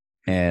does.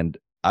 And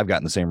I've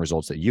gotten the same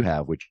results that you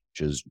have, which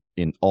is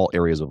in all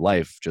areas of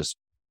life, just,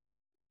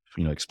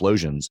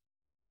 explosions.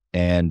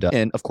 And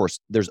of course,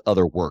 there's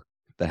other work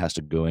that has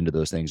to go into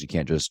those things. You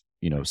can't just,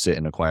 sit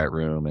in a quiet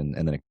room and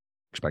then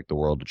expect the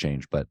world to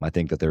change. But I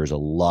think that there's a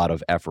lot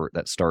of effort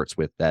that starts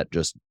with that.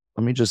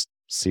 Let me just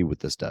see what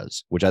this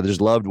does, which I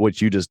just loved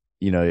what you just,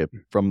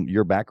 from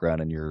your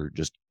background and your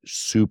just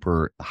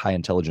super high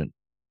intelligent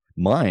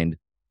mind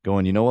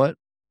going, you know what,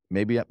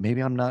 maybe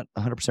I'm not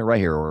 100% right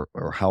here,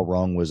 or how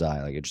wrong was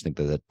I? Like, I just think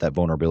that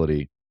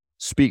vulnerability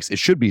it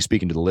should be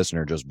speaking to the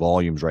listener just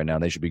volumes right now.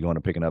 They should be going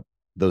and picking up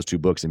those two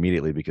books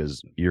immediately,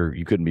 because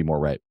you couldn't be more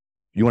right.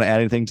 You want to add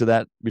anything to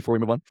that before we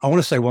move on? I want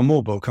to say one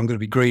more book. I'm going to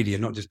be greedy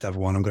and not just have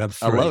one. I'm going to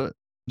have three. I love it.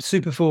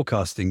 Super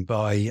Forecasting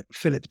by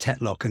Philip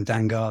Tetlock and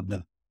Dan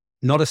Gardner.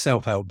 Not a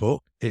self-help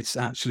book. It's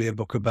actually a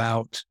book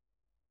about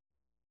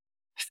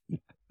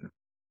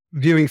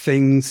viewing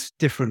things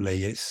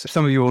differently.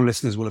 Some of your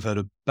listeners will have heard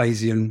of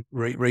Bayesian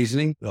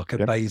reasoning, like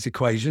a Bayes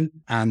equation.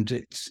 And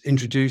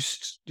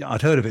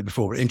I'd heard of it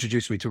before, but it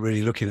introduced me to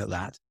really looking at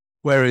that.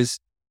 Whereas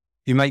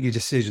you make your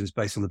decisions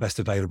based on the best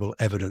available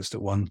evidence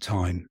at one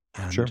time.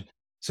 And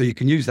so you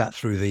can use that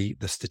through the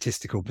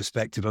statistical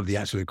perspective of the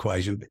actual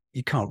equation, but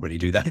you can't really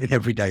do that in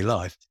everyday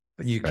life.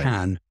 But you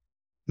can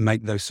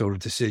make those sort of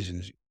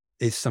decisions.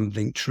 Is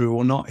something true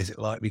or not? Is it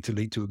likely to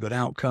lead to a good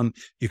outcome?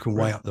 You can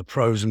weigh up the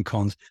pros and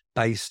cons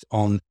based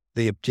on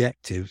the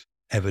objective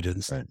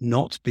evidence,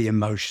 not be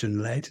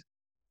emotion-led,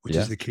 which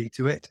is the key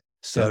to it.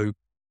 So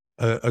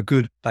a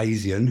good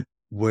Bayesian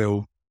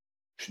will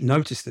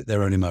notice that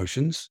their own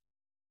emotions,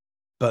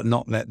 but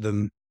not let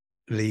them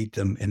lead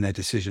them in their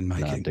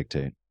decision-making. Not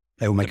dictate.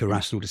 They will make a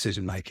rational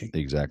decision-making.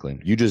 Exactly.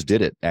 You just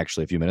did it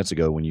actually a few minutes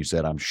ago when you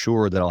said, I'm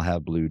sure that I'll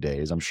have blue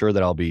days. I'm sure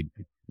that I'll be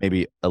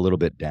maybe a little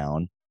bit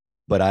down,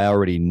 but I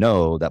already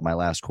know that my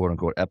last quote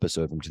unquote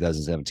episode from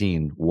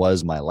 2017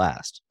 was my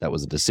last. That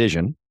was a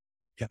decision,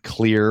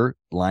 clear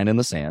line in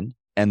the sand,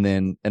 and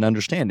then an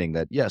understanding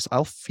that, yes,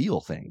 I'll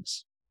feel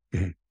things,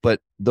 but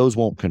those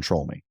won't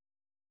control me.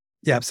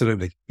 Yeah,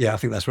 absolutely. Yeah, I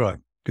think that's right.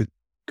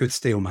 Good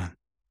steel, man.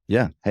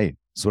 Yeah. Hey,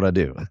 that's what I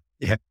do.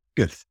 Yeah,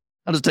 good.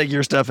 I'll just take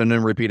your stuff and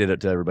then repeat it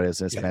to everybody.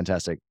 It's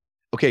fantastic.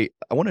 Okay.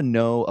 I want to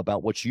know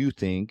about what you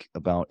think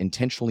about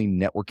intentionally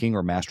networking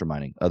or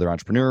masterminding other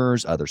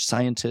entrepreneurs, other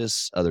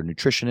scientists, other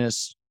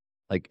nutritionists.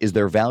 Like, is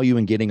there value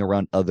in getting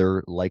around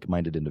other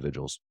like-minded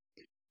individuals?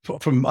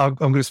 I'm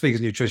going to speak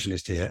as a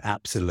nutritionist here.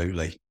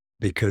 Absolutely.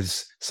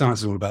 Because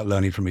science is all about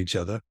learning from each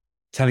other,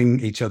 telling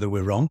each other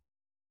we're wrong.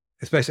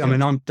 Especially,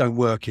 I don't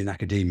work in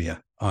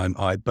academia.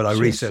 But I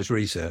research,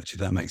 if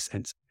that makes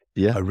sense.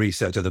 Yeah. I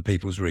research other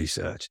people's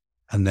research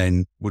and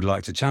then would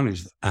like to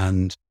challenge them.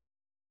 And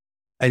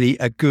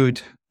a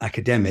good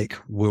academic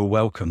will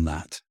welcome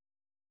that.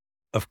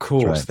 Of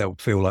course, they'll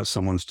feel like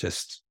someone's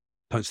just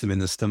punched them in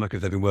the stomach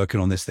if they've been working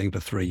on this thing for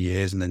 3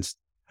 years and then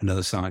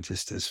another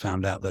scientist has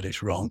found out that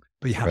it's wrong,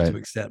 but you have to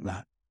accept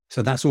that.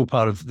 So that's all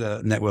part of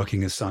the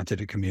networking and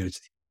scientific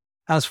community.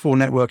 As for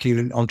networking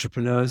and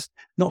entrepreneurs,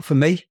 not for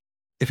me.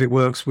 If it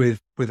works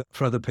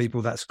for other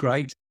people, that's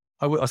great.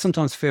 I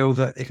sometimes feel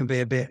that it can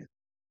be a bit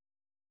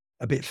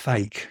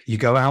fake. You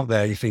go out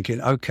there, you're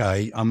thinking,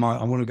 okay, I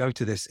want to go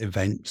to this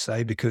event,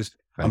 say, because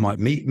I might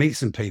meet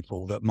some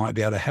people that might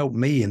be able to help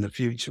me in the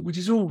future, which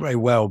is all very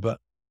well. But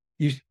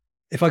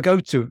if I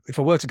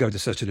were to go to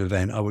such an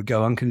event, I would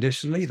go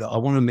unconditionally, that I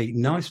want to meet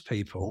nice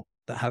people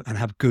that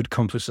have good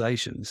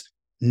conversations.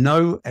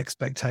 No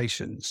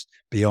expectations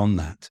beyond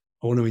that.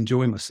 I want to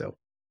enjoy myself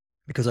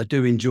because I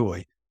do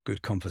enjoy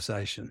good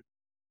conversation.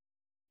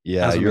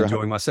 Yeah, as I'm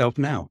enjoying myself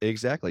now.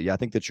 Exactly. Yeah, I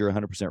think that you're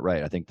 100%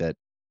 right. I think that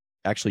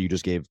actually you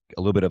just gave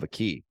a little bit of a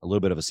key, a little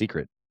bit of a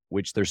secret,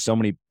 which there's so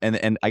many,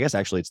 and I guess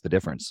actually it's the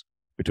difference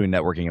between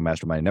networking and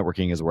mastermind.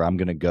 Networking is where I'm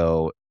going to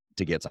go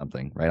to get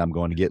something, right? I'm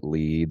going to get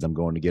leads. I'm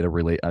going to get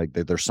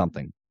there's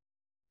something.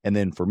 And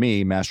then for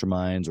me,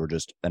 masterminds or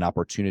just an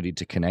opportunity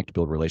to connect,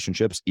 build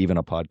relationships, even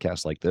a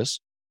podcast like this,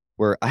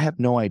 where I have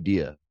no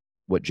idea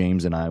what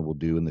James and I will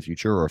do in the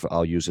future, or if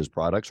I'll use his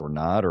products or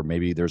not, or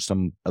maybe there's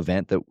some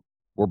event that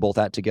we're both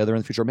at together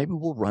in the future. Maybe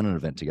we'll run an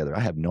event together.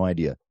 I have no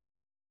idea.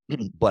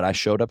 But I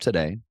showed up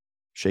today,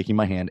 shaking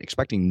my hand,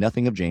 expecting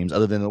nothing of James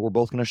other than that we're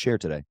both going to share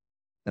today.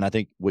 And I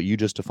think what you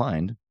just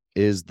defined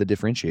is the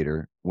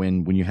differentiator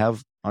when you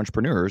have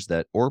entrepreneurs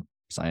that, or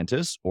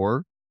scientists,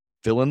 or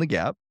fill in the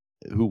gap,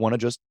 who want to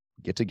just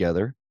get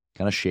together,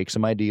 kind of shake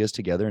some ideas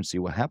together and see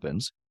what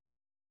happens.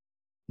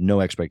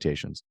 No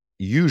expectations.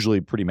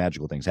 Usually pretty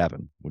magical things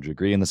happen. Would you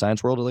agree in the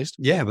science world, at least?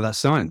 Yeah, but that's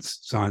science.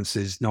 Science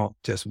is not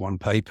just one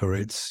paper.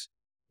 It's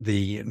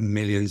the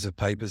millions of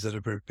papers that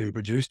have been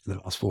produced in the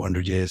last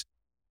 400 years.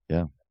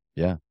 Yeah.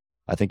 Yeah.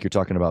 I think you're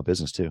talking about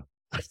business too.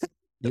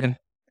 Yeah.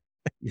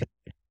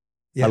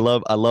 Yeah. I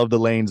love the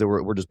lanes that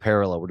we're just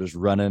parallel. We're just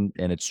running,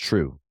 and it's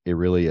true. It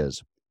really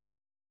is.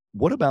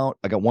 What about,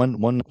 I got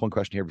one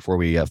question here before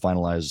we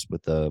finalize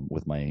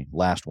with my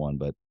last one,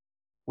 but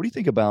what do you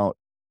think about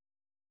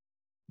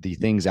the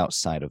things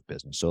outside of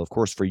business? So of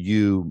course, for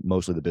you,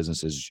 mostly the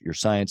business is your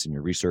science and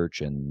your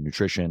research and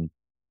nutrition.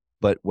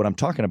 But what I'm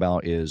talking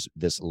about is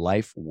this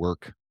life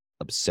work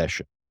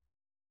obsession.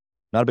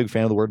 Not a big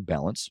fan of the word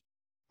balance.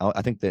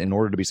 I think that in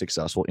order to be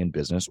successful in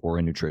business or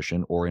in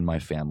nutrition or in my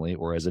family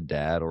or as a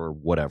dad or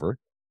whatever,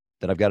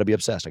 that I've got to be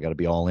obsessed. I got to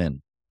be all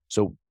in.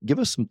 So give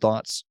us some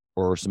thoughts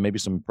or maybe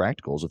some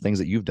practicals of things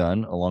that you've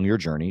done along your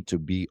journey to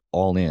be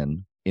all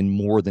in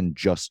more than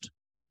just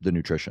the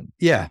nutrition.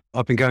 Yeah.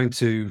 I've been going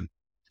to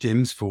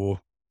gyms for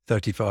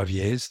 35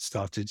 years,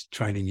 started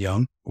training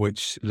young,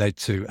 which led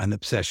to an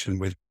obsession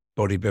with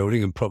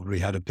bodybuilding and probably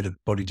had a bit of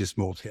body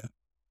dysmorphia.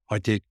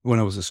 When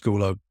I was at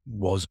school, I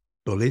was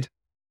bullied.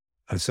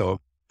 And so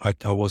I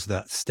was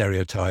that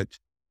stereotyped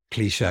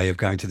cliche of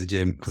going to the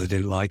gym because I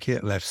didn't like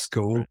it, left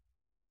school,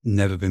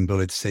 never been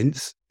bullied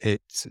since.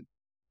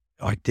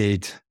 I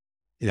did,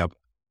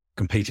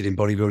 competed in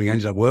bodybuilding,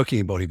 ended up working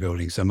in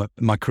bodybuilding. So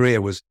my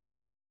career was,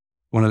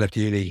 when I left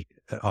uni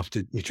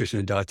after nutrition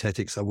and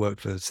dietetics, I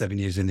worked for 7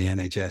 years in the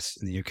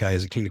NHS in the UK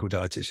as a clinical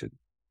dietitian.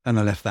 And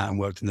I left that and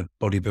worked in the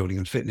bodybuilding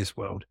and fitness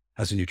world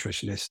as a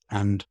nutritionist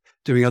and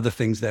doing other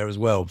things there as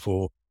well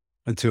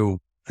until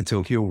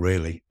Huel,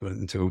 really, but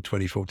until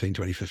 2014,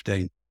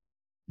 2015,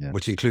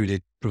 which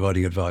included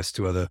providing advice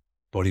to other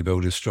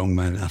bodybuilders,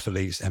 strongmen,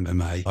 athletes,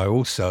 MMA. I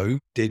also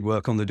did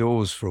work on the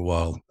doors for a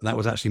while. And that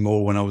was actually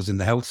more when I was in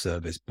the health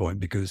service point,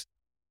 because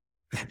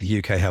the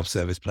UK health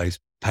service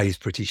pays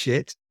pretty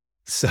shit.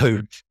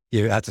 So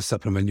you had to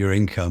supplement your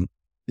income.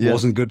 Yeah.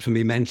 Wasn't good for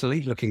me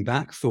mentally, looking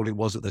back. Thought it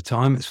was at the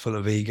time. It's full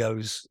of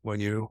egos when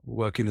you're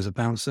working as a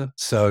bouncer.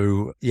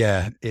 So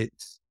so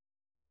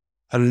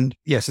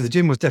the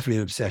gym was definitely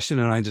an obsession,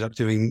 and I ended up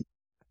doing,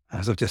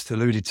 as I've just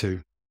alluded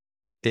to,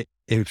 it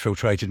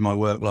infiltrated my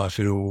work life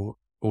in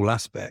all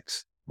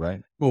aspects.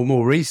 Right. Well,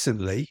 more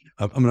recently,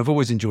 I've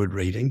always enjoyed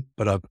reading,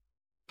 but I've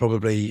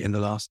probably in the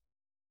last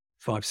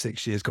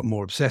 5-6 years got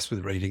more obsessed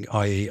with reading,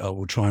 i.e. I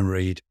will try and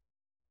read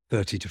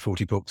 30 to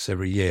 40 books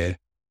every year,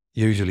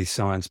 usually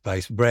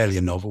science-based, rarely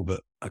a novel,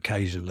 but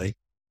occasionally.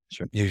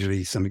 Sure.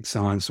 Usually something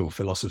science or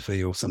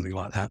philosophy or something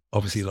like that.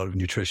 Obviously a lot of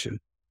nutrition.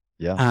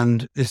 Yeah.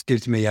 And this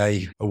gives me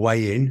a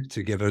way in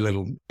to give a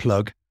little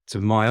plug to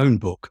my own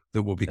book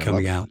that will be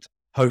coming out,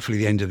 hopefully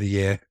the end of the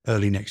year,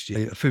 early next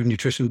year. A food and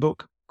nutrition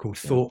book called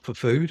Thought for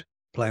Food,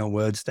 play on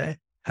words there,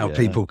 how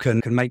people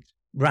can make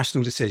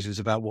rational decisions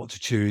about what to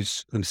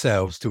choose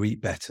themselves to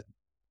eat better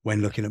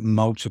when looking at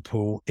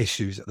multiple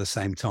issues at the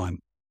same time,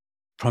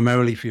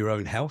 primarily for your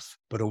own health,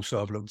 but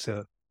also I've looked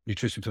at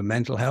nutrition for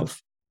mental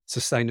health,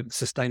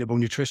 sustainable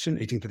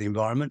nutrition, eating for the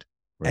environment,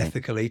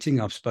 ethical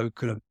eating. I've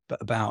spoken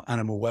about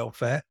animal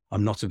welfare.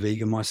 I'm not a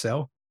vegan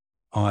myself.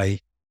 I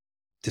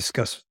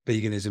discuss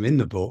veganism in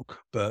the book,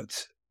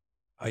 but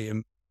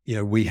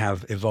we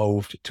have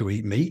evolved to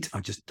eat meat.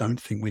 I just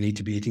don't think we need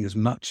to be eating as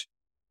much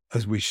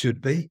as we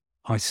should be.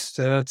 I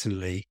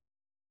certainly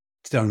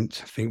don't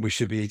think we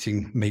should be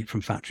eating meat from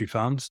factory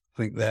farms.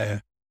 I think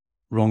they're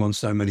wrong on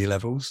so many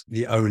levels.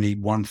 The only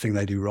one thing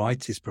they do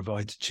right is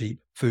provide cheap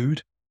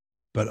food,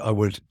 but I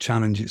would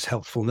challenge its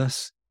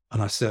healthfulness,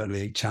 and I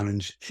certainly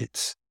challenge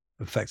its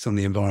effects on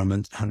the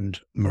environment and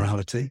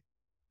morality.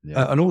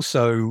 Yeah. And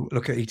also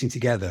look at eating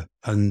together.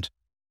 And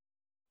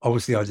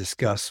obviously I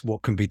discuss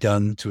what can be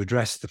done to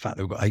address the fact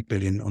that we've got 8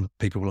 billion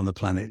people on the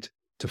planet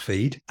to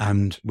feed.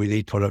 And we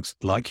need products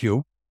like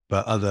Huel,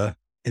 but other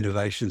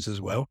innovations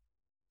as well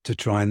to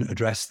try and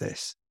address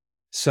this.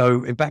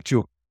 So back to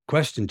your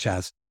question,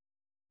 Chaz.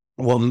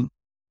 Well,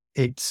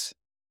 I've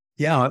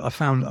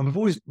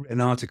always written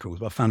articles,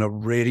 but I found I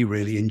really,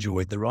 really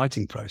enjoyed the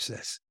writing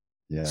process.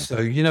 Yeah. So,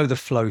 the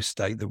flow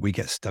state that we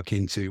get stuck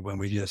into when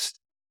we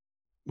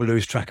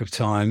lose track of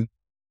time,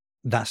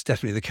 that's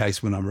definitely the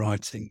case when I'm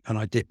writing, and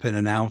I dip in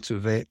and out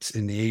of it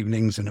in the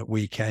evenings and at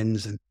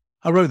weekends. And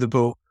I wrote the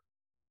book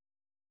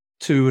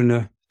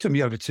took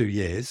me over 2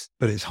 years,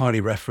 but it's highly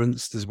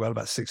referenced as well,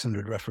 about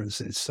 600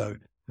 references. So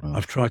Wow.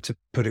 I've tried to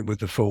put it with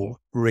the full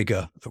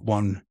rigor that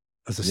one,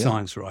 as a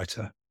science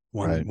writer,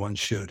 one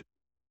should.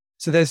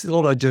 So there's a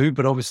lot I do,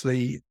 but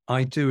obviously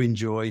I do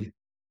enjoy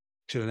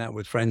chilling out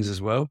with friends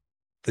as well.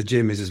 The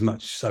gym is as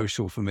much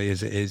social for me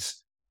as it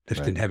is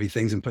lifting heavy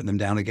things and putting them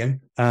down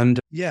again. And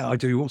yeah, I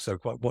do also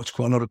watch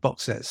quite a lot of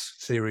box sets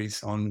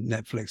series on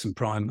Netflix and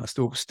Prime. I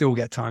still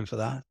get time for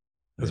that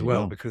as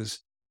well, because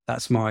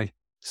that's my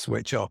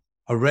switch off.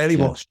 I rarely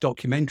watch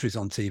documentaries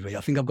on TV.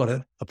 I think I've got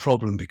a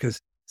problem, because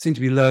I seem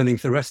to be learning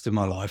for the rest of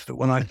my life that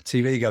when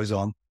TV goes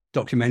on,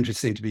 documentaries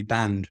seem to be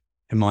banned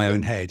in my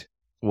own head.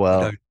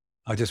 Well,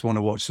 I just want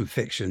to watch some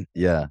fiction.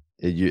 Yeah.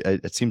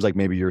 It seems like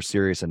maybe you're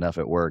serious enough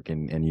at work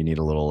and you need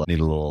a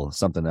little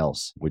something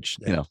else, which,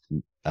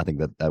 I think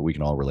that we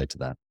can all relate to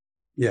that.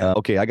 Yeah.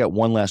 Okay. I got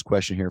one last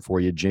question here for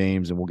you,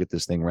 James, and we'll get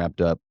this thing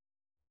wrapped up.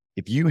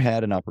 If you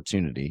had an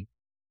opportunity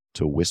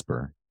to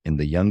whisper in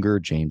the younger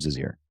James's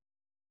ear,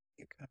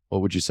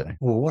 what would you say?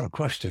 Well, what a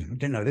question. I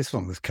didn't know this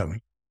one was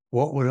coming.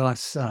 What would I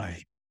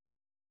say?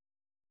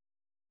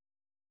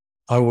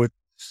 I would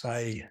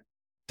say,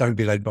 don't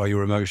be led by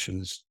your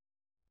emotions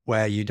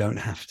where you don't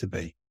have to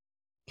be.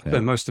 I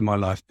spent most of my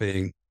life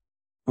being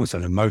almost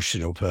an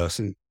emotional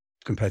person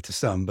compared to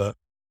some, but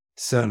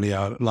certainly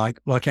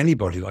like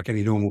anybody, like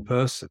any normal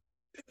person,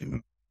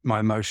 my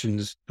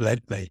emotions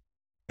led me.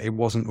 It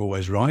wasn't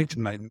always right.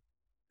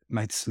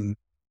 Made some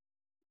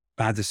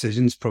bad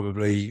decisions,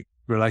 probably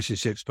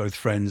relationships, both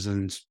friends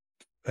and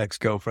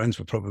ex-girlfriends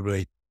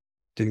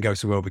didn't go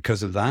so well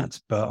because of that.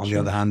 But on the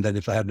other hand, then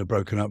if they hadn't have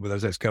broken up with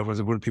those ex-girlfriends,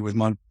 I wouldn't be with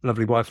my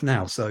lovely wife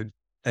now. So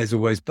there's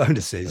always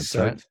bonuses.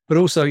 But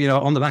also,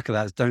 on the back of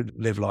that is don't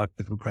live life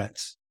with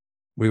regrets.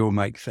 We all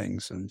make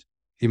things, and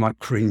you might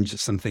cringe at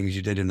some things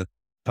you did in the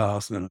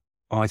past, and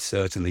I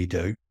certainly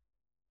do.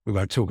 We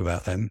won't talk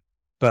about them,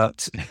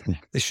 but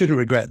they shouldn't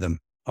regret them.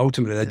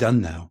 Ultimately, they're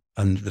done now.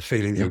 And the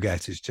feeling you'll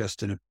get is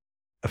just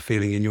a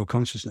feeling in your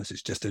consciousness.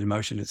 It's just an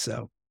emotion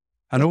itself.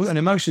 And an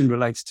emotion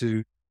relates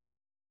to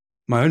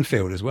my own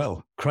field as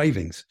well.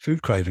 Cravings,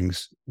 food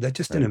cravings, they're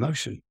just an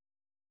emotion.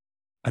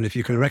 And if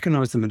you can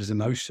recognize them as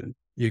emotion,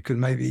 you can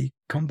maybe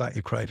combat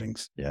your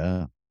cravings.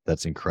 Yeah,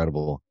 that's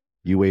incredible.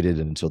 You waited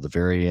until the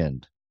very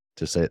end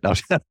to say it. No,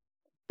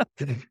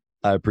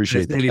 I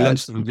appreciate that. It's nearly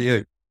lunchtime for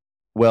you.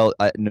 Well,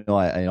 in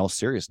all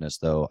seriousness,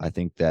 though, I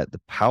think that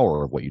the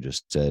power of what you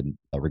just said,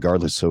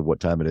 regardless of what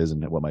time it is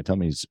and what my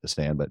tummy's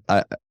saying, but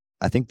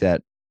I think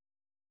that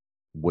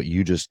what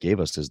you just gave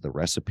us is the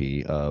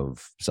recipe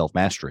of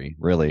self-mastery,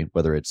 really,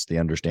 whether it's the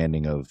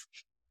understanding of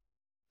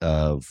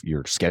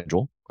your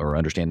schedule, or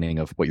understanding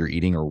of what you're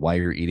eating, or why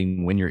you're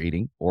eating, when you're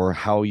eating, or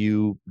how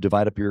you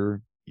divide up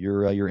your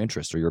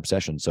interests or your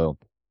obsession. So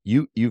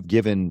you've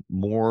given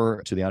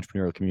more to the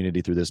entrepreneurial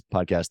community through this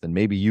podcast than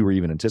maybe you were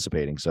even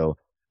anticipating. So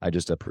I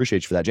just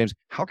appreciate you for that. James,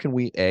 how can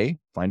we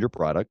find your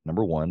product?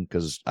 Number one,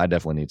 because I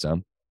definitely need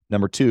some.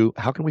 Number two,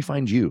 how can we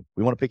find you?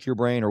 We want to pick your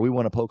brain, or we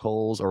want to poke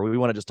holes, or we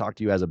want to just talk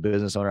to you as a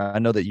business owner. I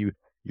know that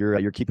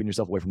you're keeping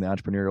yourself away from the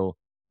entrepreneurial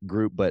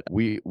group, but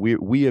we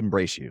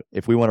embrace you.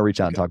 If we want to reach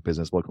out and talk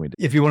business, what can we do?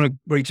 If you want to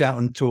reach out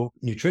and talk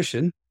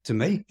nutrition to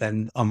me,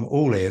 then I'm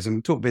all ears,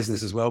 and talk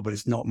business as well, but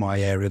it's not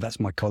my area. That's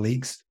my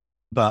colleagues.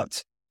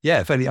 But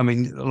yeah, a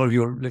lot of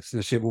your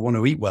listenership will want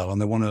to eat well,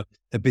 and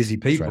they're busy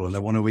people, and they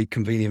want to eat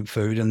convenient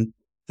food and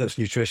that's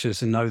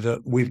nutritious, and know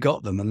that we've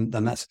got them. And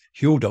that's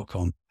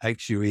Huel.com,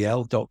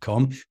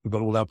 Huel.com. We've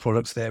got all our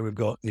products there. We've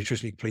got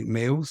nutritionally complete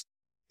meals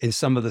in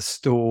some of the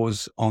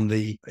stores in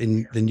the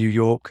New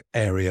York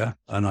area.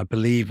 And I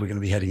believe we're going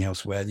to be heading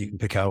elsewhere. You can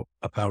pick up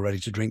our ready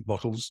to drink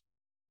bottles,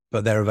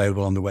 but they're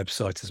available on the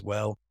website as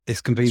well.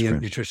 It's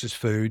convenient, nutritious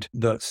food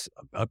that's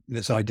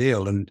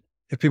ideal. And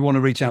if people want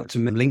to reach out to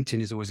me,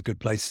 LinkedIn is always a good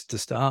place to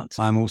start.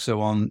 I'm also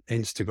on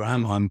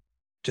Instagram. I'm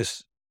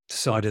just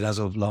decided as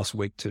of last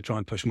week to try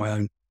and push my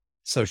own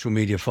social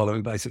media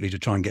following, basically to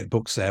try and get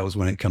book sales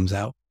when it comes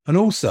out. And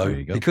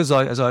also, because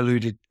as I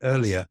alluded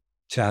earlier,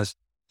 Chaz,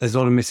 there's a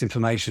lot of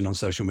misinformation on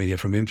social media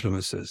from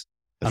influencers.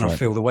 I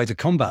feel the way to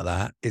combat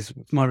that is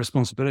my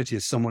responsibility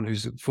as someone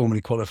who's a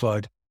formerly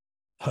qualified,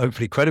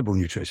 hopefully credible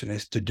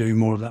nutritionist, to do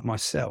more of that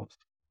myself.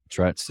 That's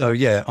right. So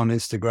yeah, on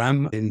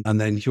Instagram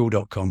and then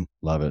Huel.com.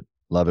 Love it.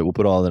 Love it. We'll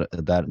put all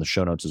that in the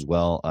show notes as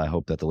well. I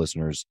hope that the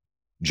listeners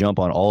jump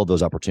on all of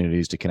those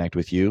opportunities to connect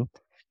with you.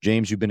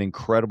 James, you've been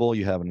incredible.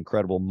 You have an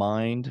incredible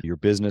mind. Your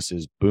business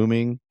is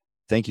booming.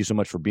 Thank you so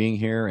much for being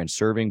here and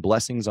serving.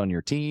 Blessings on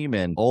your team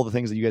and all the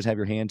things that you guys have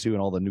your hand to,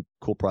 and all the new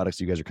cool products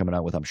you guys are coming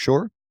out with, I'm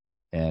sure.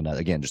 And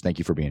again, just thank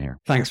you for being here.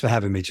 Thanks for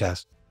having me,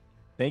 Chaz.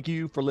 Thank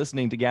you for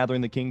listening to Gathering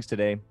the Kings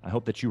today. I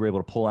hope that you were able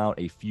to pull out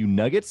a few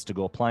nuggets to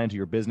go apply into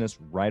your business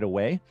right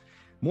away.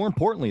 More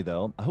importantly,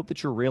 though, I hope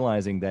that you're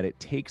realizing that it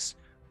takes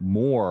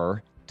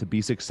more to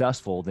be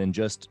successful than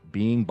just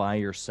being by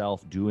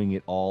yourself, doing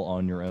it all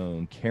on your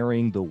own,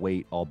 carrying the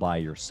weight all by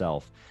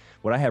yourself.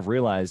 what I have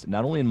realized,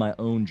 not only in my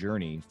own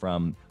journey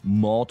from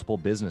multiple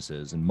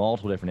businesses and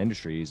multiple different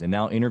industries, and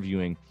now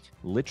interviewing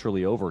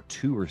literally over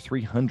 200 or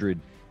 300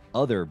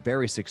 other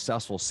very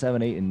successful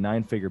 7, 8, and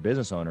 9-figure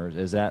business owners,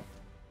 is that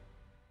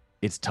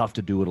it's tough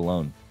to do it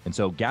alone. And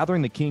so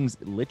Gathering the Kings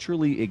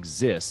literally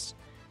exists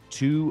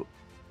to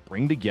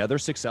bring together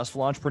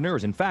successful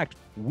entrepreneurs. In fact,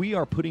 we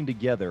are putting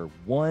together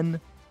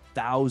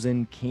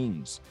 1,000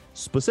 kings,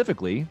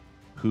 specifically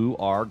who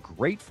are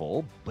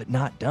grateful but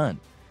not done.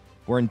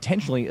 We're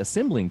intentionally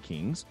assembling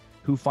kings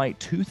who fight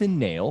tooth and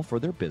nail for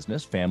their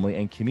business, family,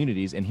 and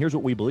communities. And here's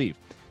what we believe,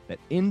 that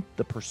in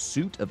the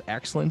pursuit of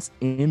excellence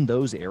in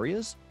those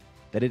areas,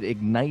 that it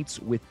ignites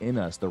within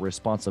us the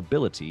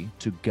responsibility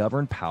to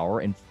govern power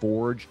and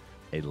forge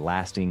a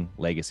lasting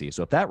legacy.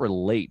 So if that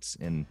relates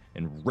and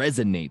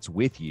resonates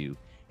with you,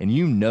 and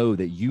you know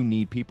that you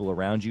need people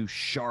around you,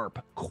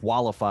 sharp,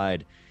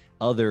 qualified,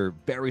 other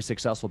very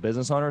successful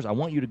business owners, I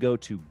want you to go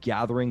to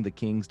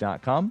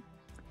gatheringthekings.com.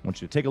 I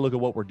want you to take a look at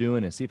what we're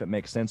doing and see if it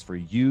makes sense for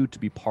you to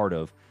be part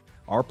of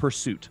our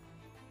pursuit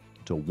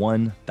to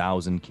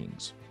 1,000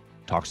 kings.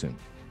 Talk soon.